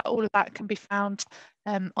 Information about all of that can be found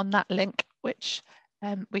on that link, which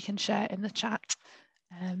we can share in the chat.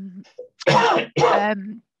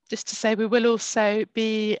 Just to say, we will also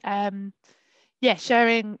be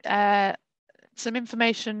sharing some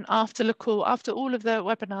information after the call. After all of the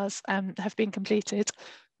webinars have been completed,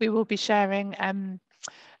 we will be sharing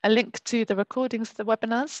a link to the recordings of the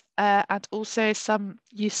webinars and also some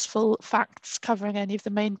useful facts covering any of the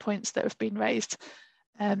main points that have been raised.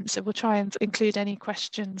 So we'll try and include any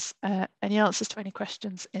questions, any answers to any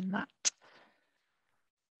questions in that.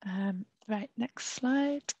 Right, next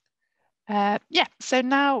slide. So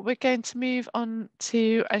now we're going to move on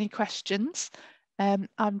to any questions.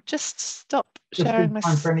 I'm just stop sharing my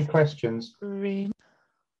time for any questions. Screen.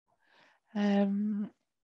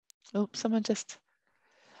 Oh, someone just.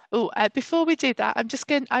 Oh, before we do that, I've just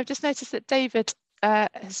noticed that David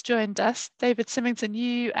has joined us. David Symington,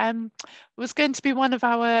 you was going to be one of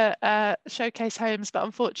our showcase homes, but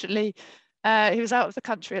unfortunately he was out of the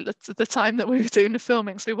country at the time that we were doing the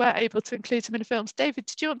filming, so we weren't able to include him in the films. David,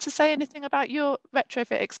 did you want to say anything about your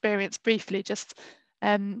retrofit experience briefly, just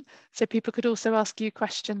so people could also ask you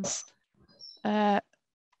questions? Do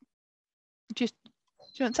you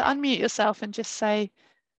want to unmute yourself and just say,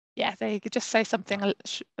 yeah, there you could just say something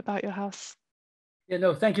about your house? Yeah,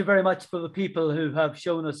 no, thank you very much for the people who have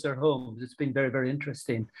shown us their homes. It's been very, very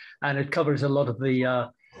interesting. And it covers a lot of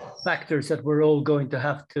the factors that we're all going to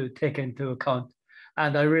have to take into account.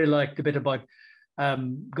 And I really liked the bit about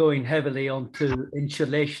going heavily onto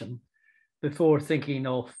insulation before thinking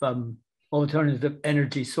of alternative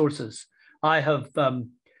energy sources. I have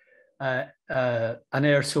an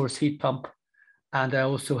air source heat pump, and I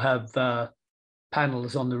also have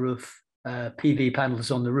panels on the roof. PV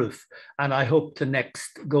panels on the roof, and I hope to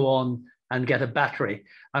next go on and get a battery.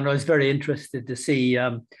 And I was very interested to see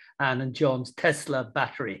Anne and John's Tesla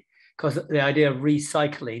battery, because the idea of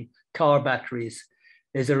recycling car batteries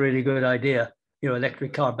is a really good idea, you know,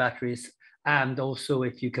 electric car batteries, and also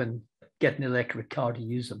if you can get an electric car to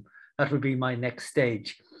use them. That would be my next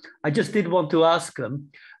stage. I just did want to ask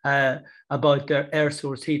them about their air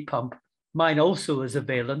source heat pump. Mine also is a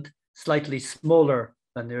Valent, slightly smaller,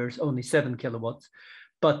 and there's only 7 kilowatts.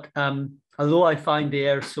 But although I find the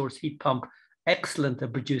air source heat pump excellent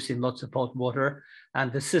at producing lots of hot water,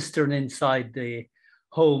 and the cistern inside the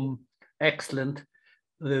home excellent,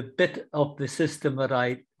 the bit of the system that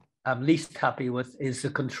I am least happy with is the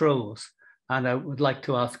controls. And I would like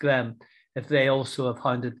to ask them if they also have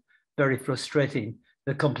found it very frustrating,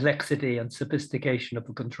 the complexity and sophistication of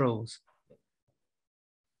the controls.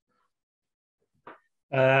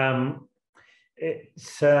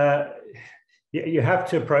 It's you have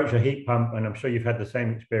to approach a heat pump, and I'm sure you've had the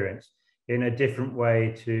same experience, in a different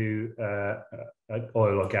way to an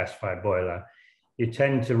oil or gas fired boiler. You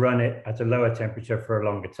tend to run it at a lower temperature for a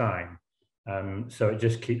longer time, so it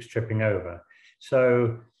just keeps tripping over.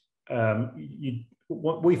 So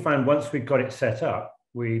what we found, once we got it set up,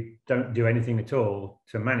 we don't do anything at all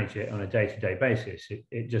to manage it on a day-to-day basis.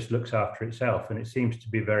 It just looks after itself, and it seems to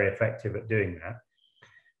be very effective at doing that.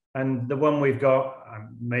 And the one we've got,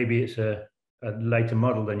 maybe it's a later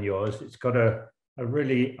model than yours. It's got a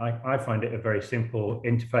really, I find it a very simple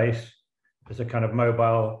interface. It's a kind of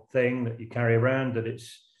mobile thing that you carry around, that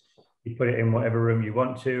you put it in whatever room you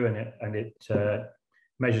want to, and it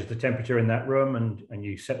measures the temperature in that room, and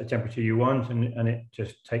you set the temperature you want, and it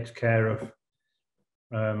just takes care of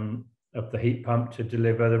the heat pump to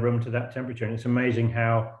deliver the room to that temperature. And it's amazing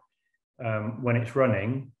how when it's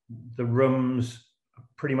running, the rooms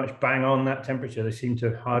pretty much bang on that temperature. They seem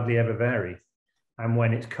to hardly ever vary. And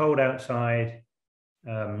when it's cold outside,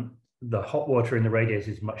 the hot water in the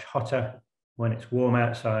radiator is much hotter. When it's warm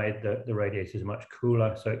outside, the radiator is much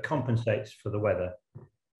cooler. So it compensates for the weather.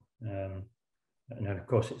 And then of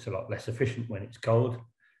course, it's a lot less efficient when it's cold.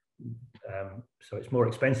 So it's more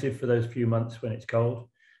expensive for those few months when it's cold,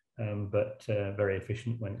 but very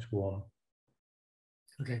efficient when it's warm.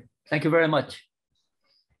 Okay, thank you very much.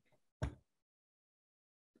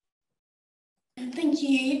 Thank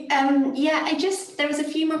you. Yeah, there was a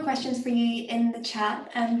few more questions for you in the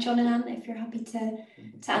chat, John and Anne, if you're happy to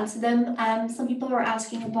answer them. Some people were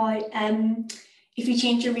asking about if you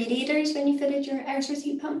changed your radiators when you fitted your air source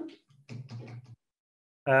heat pump.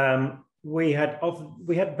 We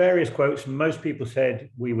had various quotes. Most people said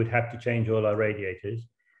we would have to change all our radiators.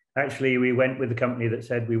 Actually, we went with the company that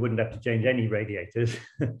said we wouldn't have to change any radiators,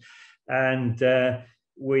 and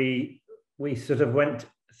we sort of went.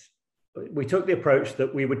 We took the approach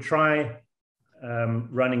that we would try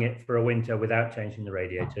running it for a winter without changing the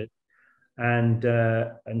radiators,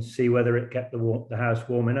 and see whether it kept the house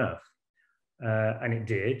warm enough, and it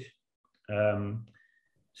did.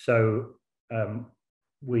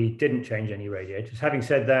 We didn't change any radiators. Having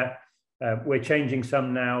said that, we're changing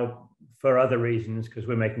some now for other reasons, because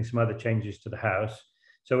we're making some other changes to the house.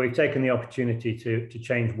 So we've taken the opportunity to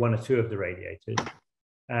change one or two of the radiators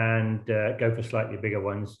and go for slightly bigger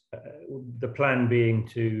ones. The plan being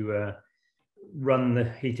to run the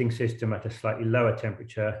heating system at a slightly lower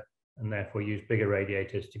temperature, and therefore use bigger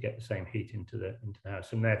radiators to get the same heat into the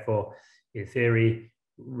house, and therefore, in theory,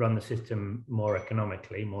 run the system more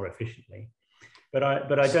economically, more efficiently. But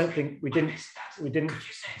I don't think we didn't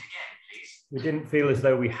feel as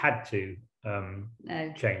though we had to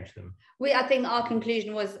change them. I think our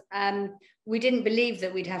conclusion was we didn't believe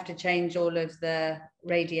that we'd have to change all of the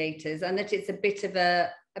radiators, and that it's a bit of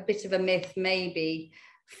a myth, maybe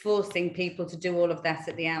forcing people to do all of that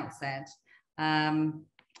at the outset.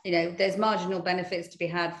 you know, there's marginal benefits to be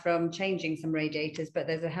had from changing some radiators, but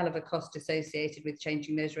there's a hell of a cost associated with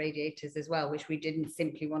changing those radiators as well, which we didn't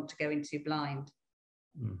simply want to go into blind.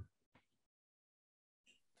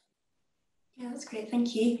 Yeah, that's great,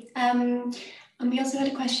 thank you. And we also had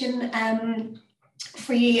a question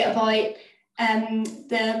for you about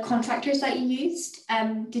the contractors that you used.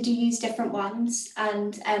 Did you use different ones,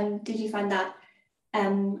 and did you find that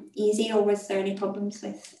easy, or was there any problems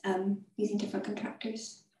with using different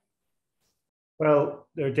contractors? Well,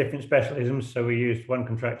 there are different specialisms. So we used one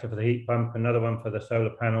contractor for the heat pump, another one for the solar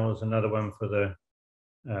panels, another one for the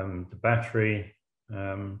battery.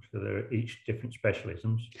 So they're each different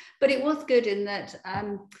specialisms. But it was good in that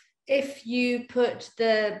if you put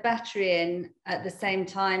the battery in at the same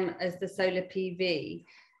time as the solar PV,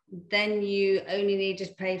 then you only needed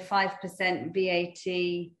to pay 5%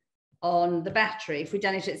 VAT on the battery. If we'd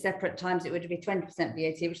done it at separate times, it would be 20%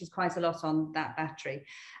 VAT, which is quite a lot on that battery.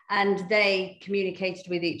 And they communicated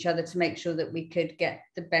with each other to make sure that we could get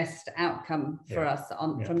the best outcome for us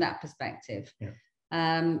on from that perspective.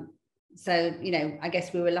 So, you know, I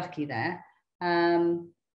guess we were lucky there.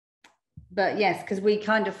 But yes, because we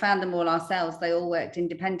kind of found them all ourselves. They all worked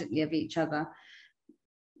independently of each other.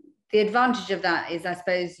 The advantage of that is, I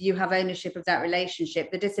suppose, you have ownership of that relationship.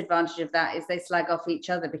 The disadvantage of that is they slag off each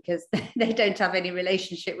other because they don't have any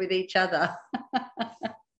relationship with each other.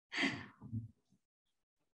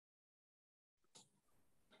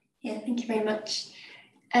 Yeah, thank you very much.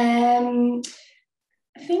 I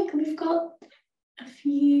think we've got a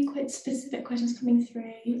few quite specific questions coming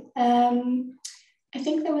through. I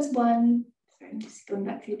think there was one, sorry, I'm just going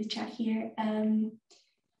back through the chat here. I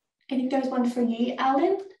think there was one for you,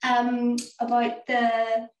 Alan, about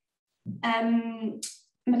the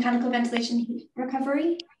mechanical ventilation heat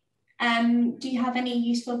recovery. Do you have any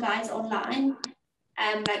useful guides online?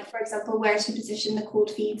 Like, for example, where to position the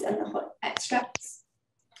cold feeds and the hot extracts?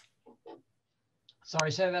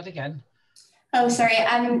 Sorry, say that again. Oh, sorry.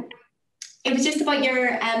 It was just about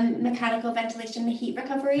your mechanical ventilation heat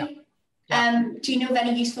recovery. Do you know of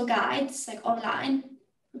any useful guides, like online,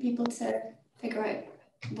 for people to figure out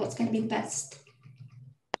what's going to be the best?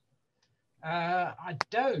 I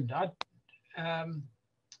don't.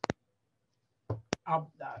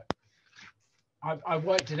 I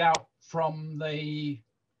worked it out from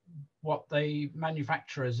what the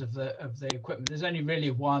manufacturers of the equipment. There's only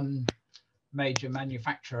really one major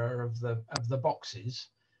manufacturer of the boxes,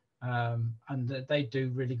 and they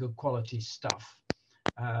do really good quality stuff.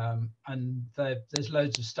 And there's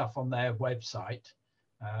loads of stuff on their website.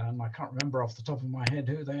 I can't remember off the top of my head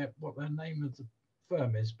what their name of the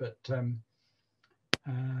firm is, but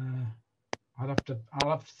I'll have to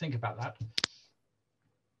think about that.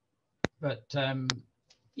 But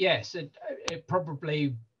yes, it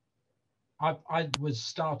probably, I was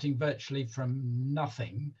starting virtually from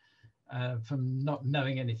nothing, from not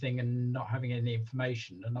knowing anything and not having any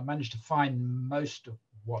information, and I managed to find most of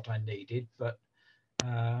what I needed, but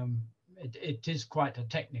it is quite a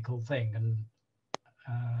technical thing, and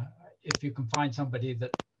if you can find somebody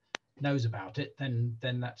that knows about it, then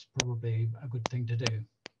that's probably a good thing to do.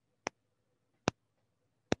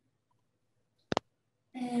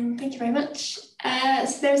 Thank you very much.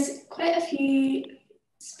 So there's quite a few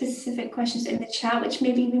specific questions in the chat, which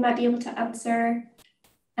maybe we might be able to answer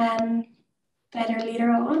better later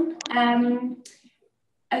on.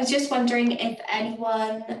 I was just wondering if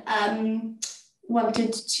anyone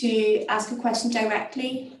wanted to ask a question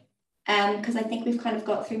directly, because I think we've kind of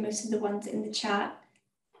got through most of the ones in the chat.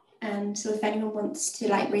 So if anyone wants to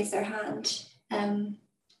raise their hand.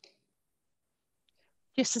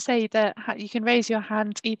 Just to say that you can raise your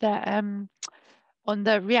hand either on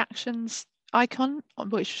the reactions icon,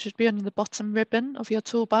 which should be on the bottom ribbon of your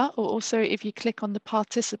toolbar, or also if you click on the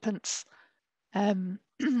participants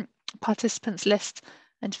list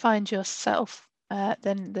and find yourself,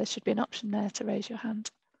 then there should be an option there to raise your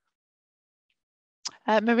hand.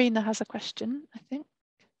 Marina has a question, I think.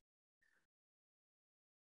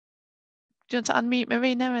 Do you want to unmute,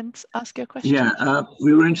 Marina, and ask your question? Yeah,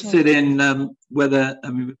 we were interested in whether, I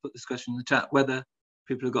mean, we put this question in the chat, whether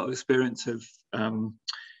people have got experience of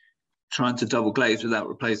trying to double glaze without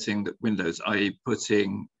replacing the windows, i.e.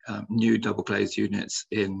 putting new double glazed units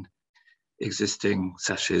in existing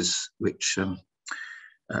sashes, which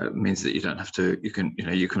means that you don't have to, you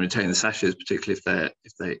can retain the sashes, particularly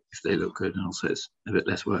if they look good, and also it's a bit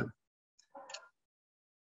less work.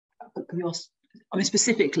 I mean,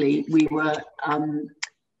 specifically, we were, I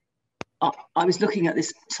was looking at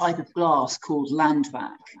this type of glass called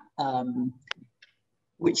landvac,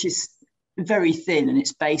 which is very thin, and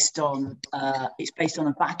it's based on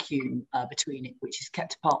a vacuum between it, which is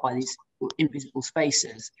kept apart by these invisible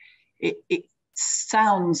spaces. It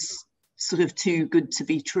sounds sort of too good to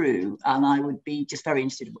be true, and I would be just very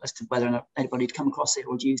interested as to whether or not anybody had come across it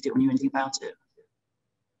or had used it or knew anything about it.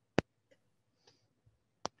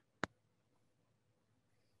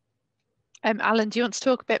 Alan, do you want to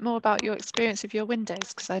talk a bit more about your experience of your windows?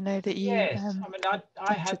 Because I know that you yes, I mean,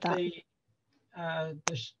 I had the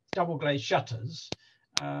double glazed shutters,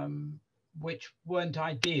 which weren't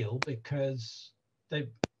ideal because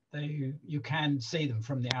you can see them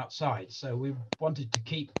from the outside. So we wanted to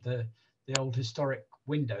keep the old historic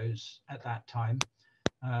windows at that time,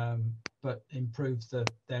 but improve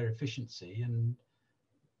their efficiency. And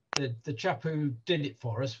the chap who did it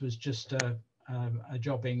for us was just a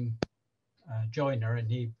jobbing joiner,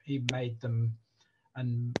 and he made them,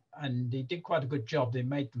 and he did quite a good job. They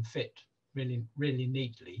made them fit really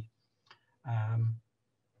neatly,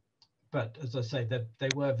 but as I say, they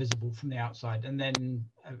were visible from the outside. And then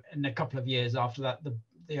in a couple of years after that,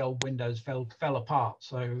 the old windows fell apart,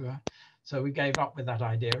 so we gave up with that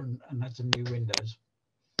idea and had some new windows.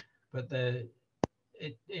 But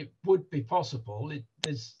it would be possible.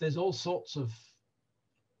 There's all sorts of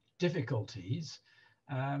difficulties.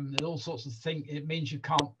 There's all sorts of things. It means you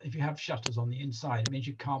can't, if you have shutters on the inside, it means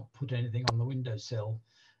you can't put anything on the windowsill.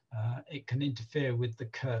 It can interfere with the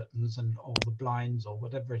curtains and all the blinds or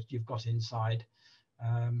whatever you've got inside.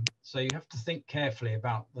 So you have to think carefully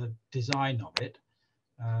about the design of it.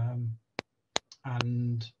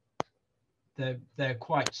 And they're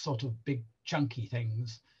quite sort of big chunky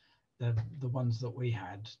things, the ones that we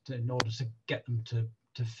had, in order to get them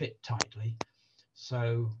to fit tightly.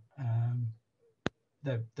 So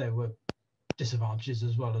there were disadvantages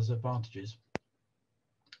as well as advantages.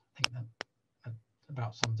 I think that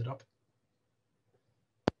about sums it up.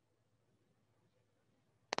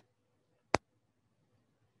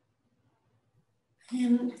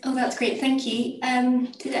 Oh, that's great, thank you.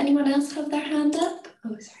 Did anyone else have their hand up?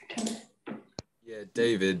 Oh, sorry, Yeah,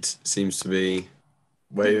 David seems to be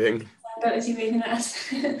waving. That was you waving at us.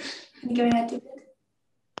 Can you go ahead, David?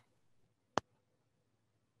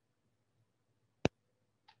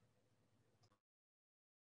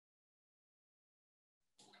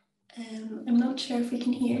 I'm not sure if we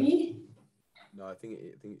can hear you. No, I think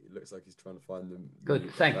it looks like he's trying to find them. Good,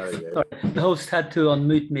 thanks. Sorry, the host had to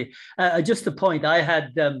unmute me. Just a point, I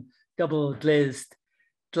had double glazed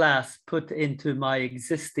glass put into my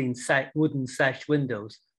existing wooden sash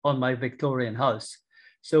windows on my Victorian house.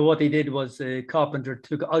 So what he did was the carpenter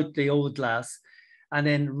took out the old glass and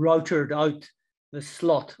then routed out the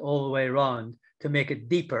slot all the way around to make it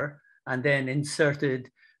deeper, and then inserted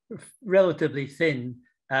relatively thin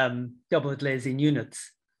double glazing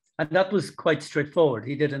units. And that was quite straightforward.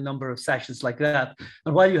 He did a number of sashes like that.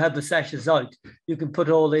 And while you have the sashes out, you can put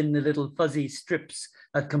all in the little fuzzy strips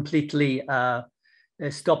that completely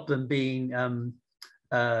stop them being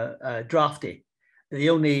drafty. The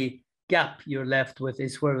only gap you're left with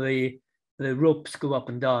is where the ropes go up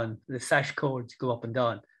and down, the sash cords go up and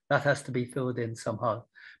down. That has to be filled in somehow.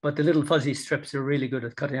 But the little fuzzy strips are really good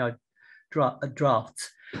at cutting out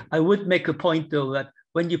drafts. I would make a point though that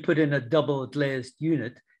when you put in a double glazed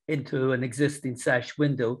unit into an existing sash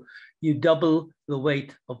window, you double the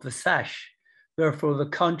weight of the sash. Therefore, the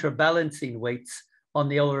counterbalancing weights on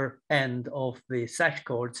the other end of the sash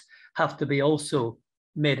cords have to be also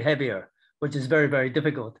made heavier, which is very, very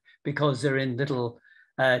difficult because they're in little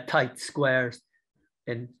tight squares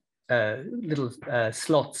in little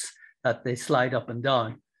slots that they slide up and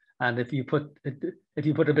down. And if you put a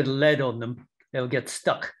bit of lead on them, they'll get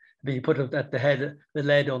stuck. If you put it at the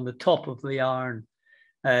lead on the top of the iron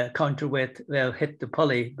counterweight, they'll hit the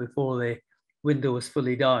pulley before the window is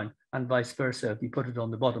fully down, and vice versa if you put it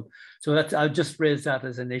on the bottom. So I'll just raise that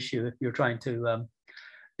as an issue if you're trying to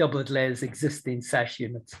double glaze existing sash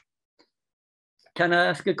units. Can I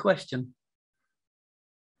ask a question?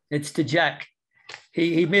 It's to Jack.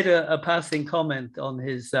 He made a passing comment on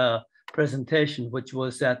his presentation, which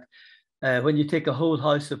was that when you take a whole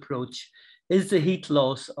house approach, is the heat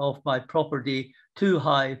loss of my property too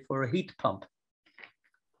high for a heat pump?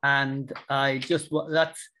 And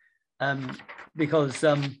that's because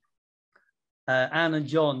Anne and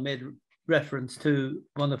John made reference to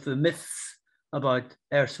one of the myths about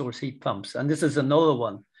air source heat pumps. And this is another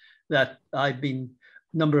one that a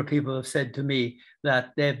number of people have said to me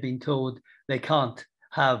that they've been told they can't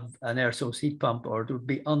have an air source heat pump, or it would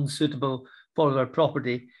be unsuitable for their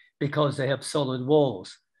property because they have solid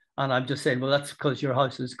walls. And I'm just saying, well, that's because your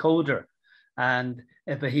house is colder. And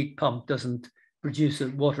if a heat pump doesn't produce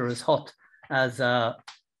water as hot as a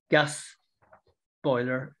gas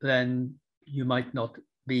boiler, then you might not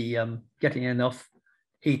be getting enough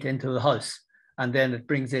heat into the house. And then it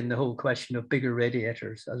brings in the whole question of bigger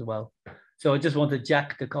radiators as well. So I just wanted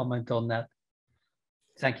Jack to comment on that.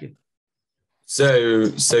 Thank you.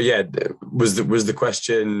 So yeah, was the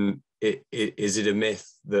question, is it a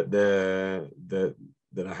myth that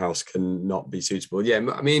that a house can not be suitable? Yeah,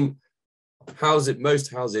 I mean,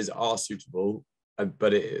 most houses are suitable,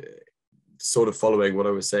 but it sort of following what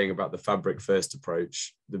I was saying about the fabric first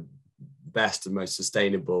approach, the best and most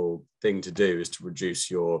sustainable thing to do is to reduce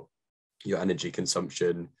your energy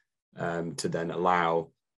consumption to then allow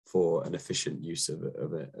for an efficient use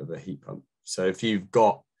of a heat pump. So if you've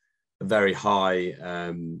got a very high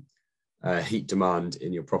heat demand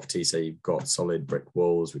in your property, so you've got solid brick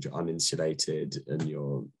walls which are uninsulated and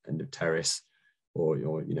your end of terrace or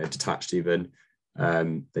your detached even,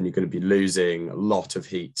 then you're going to be losing a lot of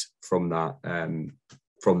heat from that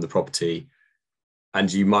from the property,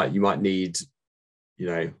 and you might need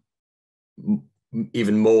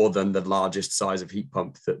even more than the largest size of heat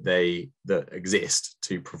pump that exist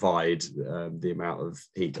to provide the amount of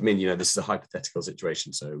heat. I mean, this is a hypothetical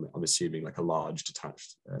situation, so I'm assuming like a large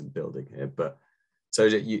detached building here, but so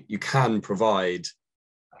that you can provide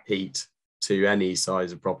heat to any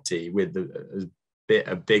size of property with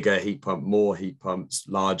a bigger heat pump, more heat pumps,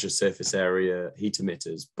 larger surface area heat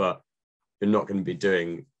emitters, but you're not going to be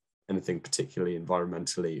doing anything particularly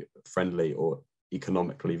environmentally friendly or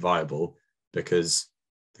economically viable, because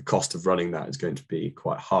the cost of running that is going to be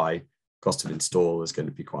quite high, cost of install is going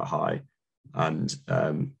to be quite high, and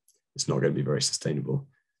it's not going to be very sustainable.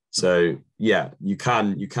 So yeah, you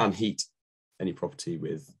can heat any property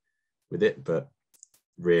with it, but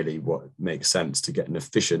really what makes sense to get an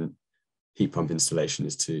efficient heat pump installation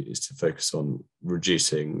is to focus on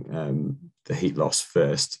reducing the heat loss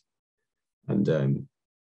first. And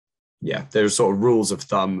yeah, there are sort of rules of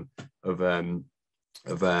thumb of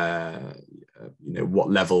what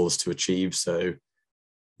levels to achieve. So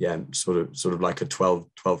yeah, sort of like a 12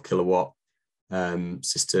 kilowatt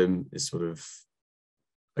system is sort of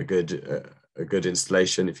a good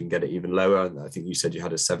installation. If you can get it even lower, I think you said you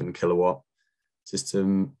had a 7 kilowatt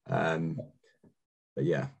system, but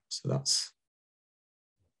yeah, so that's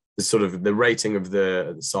the sort of the rating of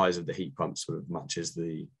the size of the heat pump sort of matches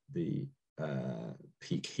the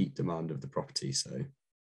peak heat demand of the property, so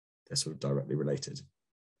they're sort of directly related.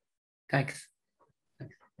 Thanks. And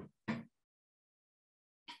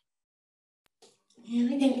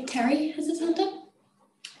I think Terry has his hand up.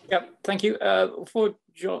 Yeah, thank you. For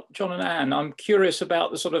John and Anne, I'm curious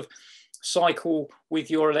about the sort of cycle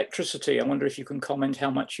with your electricity. I wonder if you can comment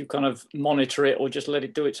how much you kind of monitor it or just let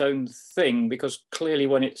it do its own thing, because clearly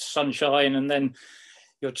when it's sunshine and then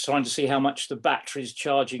you're trying to see how much the battery's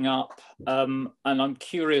charging up. And I'm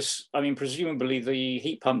curious, I mean, presumably the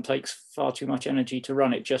heat pump takes far too much energy to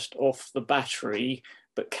run it just off the battery,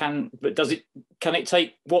 but can it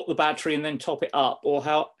take the battery and then top it up, or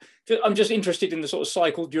how? I'm just interested in the sort of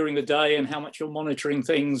cycle during the day and how much you're monitoring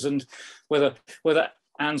things, and whether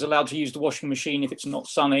Anne's allowed to use the washing machine if it's not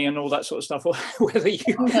sunny and all that sort of stuff, or whether you...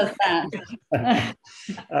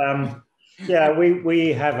 Yeah,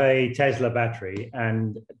 we have a Tesla battery,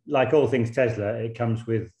 and like all things Tesla, it comes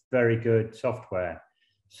with very good software.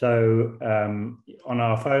 So on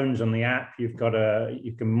our phones, on the app, you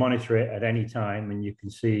can monitor it at any time, and you can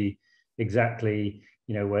see exactly,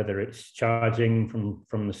 whether it's charging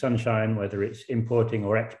from the sunshine, whether it's importing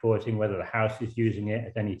or exporting, whether the house is using it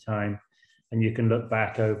at any time. And you can look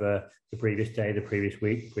back over the previous day, the previous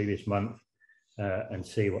week, the previous month, and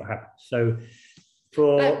see what happened. So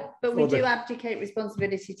but we do abdicate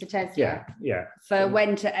responsibility to Tesla. Yeah. For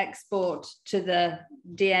when to export to the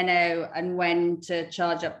DNO and when to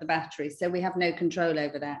charge up the battery. So we have no control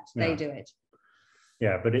over that. They do it.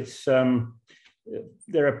 Yeah, but it's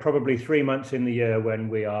there are probably 3 months in the year when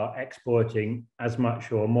we are exporting as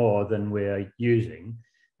much or more than we're using.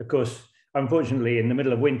 Of course, unfortunately, in the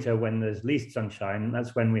middle of winter, when there's least sunshine,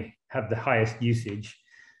 that's when we have the highest usage.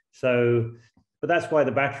 So, but that's why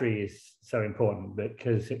the battery is so important,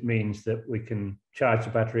 because it means that we can charge the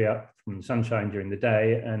battery up from the sunshine during the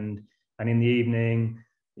day, and in the evening,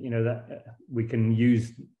 that we can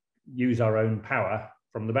use our own power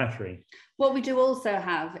from the battery. What we do also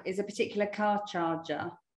have is a particular car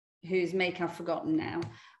charger, whose make I've forgotten now,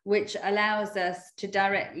 which allows us to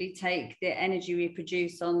directly take the energy we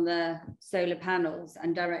produce on the solar panels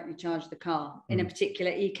and directly charge the car. In a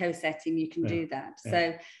particular eco setting, you can do that.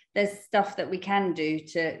 So there's stuff that we can do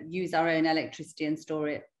to use our own electricity and store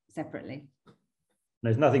it separately.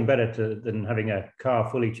 There's nothing better than having a car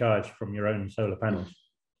fully charged from your own solar panels.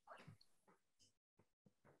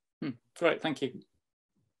 Great, thank you.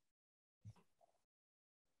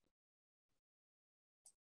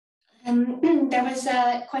 There was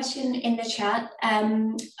a question in the chat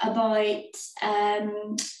about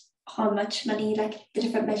how much money like the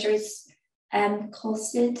different measures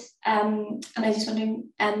costed, and I was just wondering,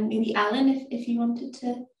 maybe Alan, if you wanted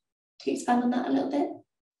to expand on that a little bit.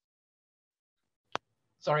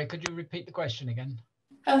 Sorry, could you repeat the question again?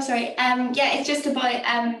 Oh, sorry. Yeah, it's just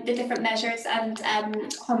about the different measures and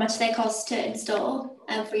how much they cost to install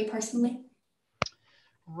for you personally.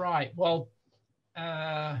 Right. Well,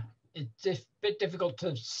 it's a bit difficult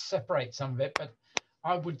to separate some of it, but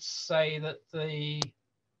I would say that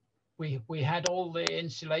we had all the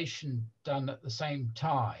insulation done at the same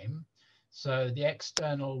time. So the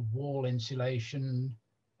external wall insulation,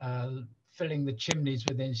 filling the chimneys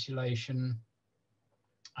with insulation,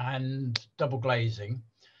 and double glazing.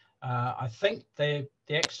 I think the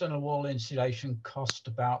external wall insulation cost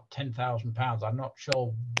about £10,000. I'm not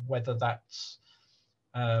sure whether that's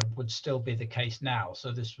would still be the case now.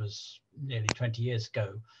 So this was nearly 20 years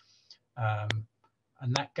ago.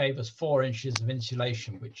 And that gave us 4 inches of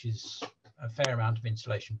insulation, which is a fair amount of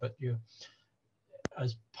insulation. But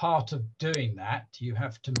as part of doing that, you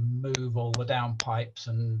have to move all the down pipes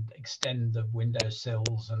and extend the window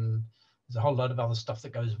sills, and there's a whole lot of other stuff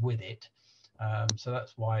that goes with it. So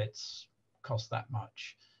that's why it's cost that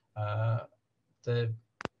much. Let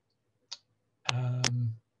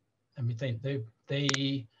me think.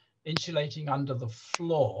 The insulating under the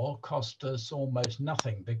floor cost us almost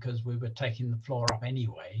nothing because we were taking the floor up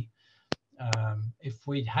anyway. If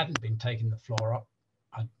we hadn't been taking the floor up,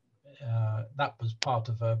 that was part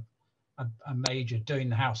of a major doing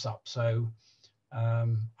the house up. So I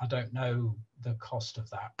don't know the cost of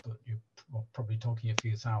that, but you're probably talking a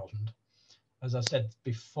few thousand. As I said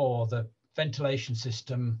before, the ventilation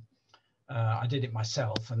system, I did it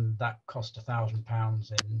myself, and that cost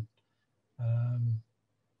 £1,000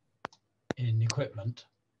 in equipment.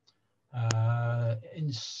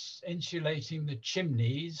 Insulating the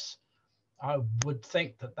chimneys, I would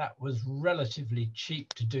think that was relatively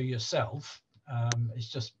cheap to do yourself. It's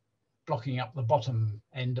just blocking up the bottom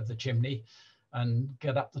end of the chimney and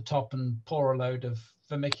get up the top and pour a load of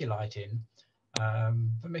vermiculite in.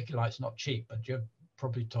 Vermiculite's not cheap, but you're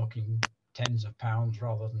probably talking tens of pounds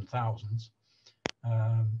rather than thousands.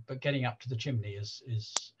 But getting up to the chimney is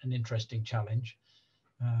an interesting challenge.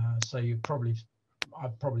 So I probably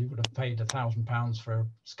would have paid £1,000 for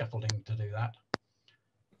scaffolding to do that.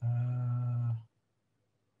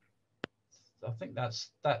 I think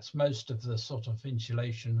that's most of the sort of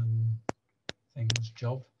insulation and things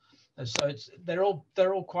job. So they're all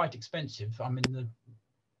quite expensive. I mean, the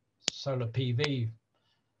solar PV,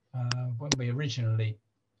 when we originally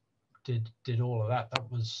did all of that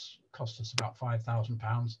cost us about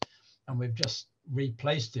 £5,000, and we've just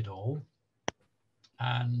replaced it all,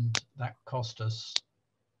 and that cost us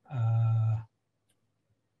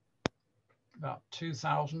about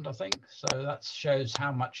 2,000, I think. So that shows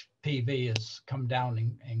how much PV has come down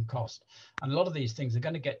in cost. And a lot of these things are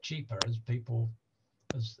going to get cheaper as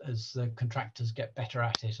the contractors get better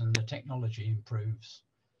at it and the technology improves.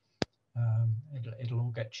 It'll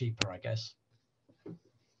all get cheaper, I guess.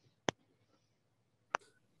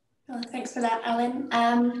 Oh, thanks for that, Alan.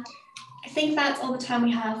 I think that's all the time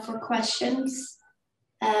we have for questions.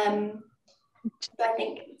 So I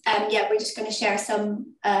think, yeah, we're just going to share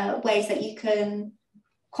some ways that you can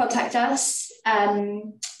contact us.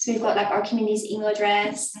 So we've got like our community's email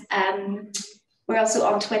address. We're also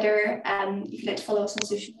on Twitter. If you'd like to follow us on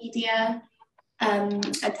social media and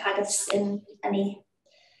tag us in any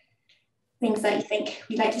things that you think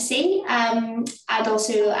we'd like to see. And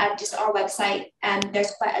also at just our website,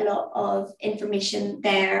 there's quite a lot of information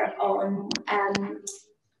there on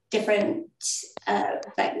different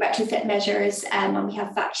like retrofit measures, and we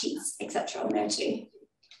have fact sheets, etc. on there too.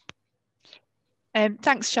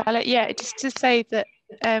 Thanks, Charlotte. Yeah, just to say that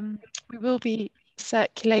we will be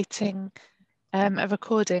circulating a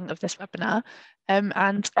recording of this webinar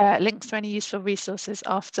and links to any useful resources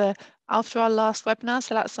after our last webinar.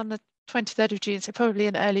 So that's on the 23rd of June, so probably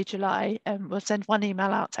in early July. We'll send one email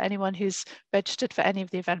out to anyone who's registered for any of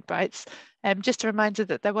the Eventbrites. Just a reminder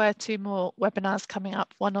that there were 2 more webinars coming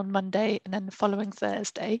up, one on Monday and then the following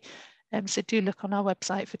Thursday. So do look on our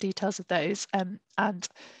website for details of those. And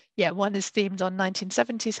yeah, one is themed on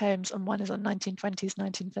 1970s homes and one is on 1920s,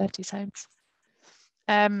 1930s homes.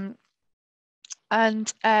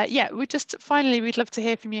 Yeah, we'd love to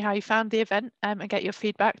hear from you how you found the event and get your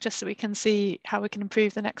feedback, just so we can see how we can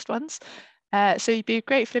improve the next ones. So it'd be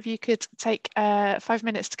grateful if you could take 5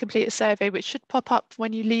 minutes to complete a survey, which should pop up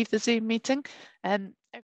when you leave the Zoom meeting.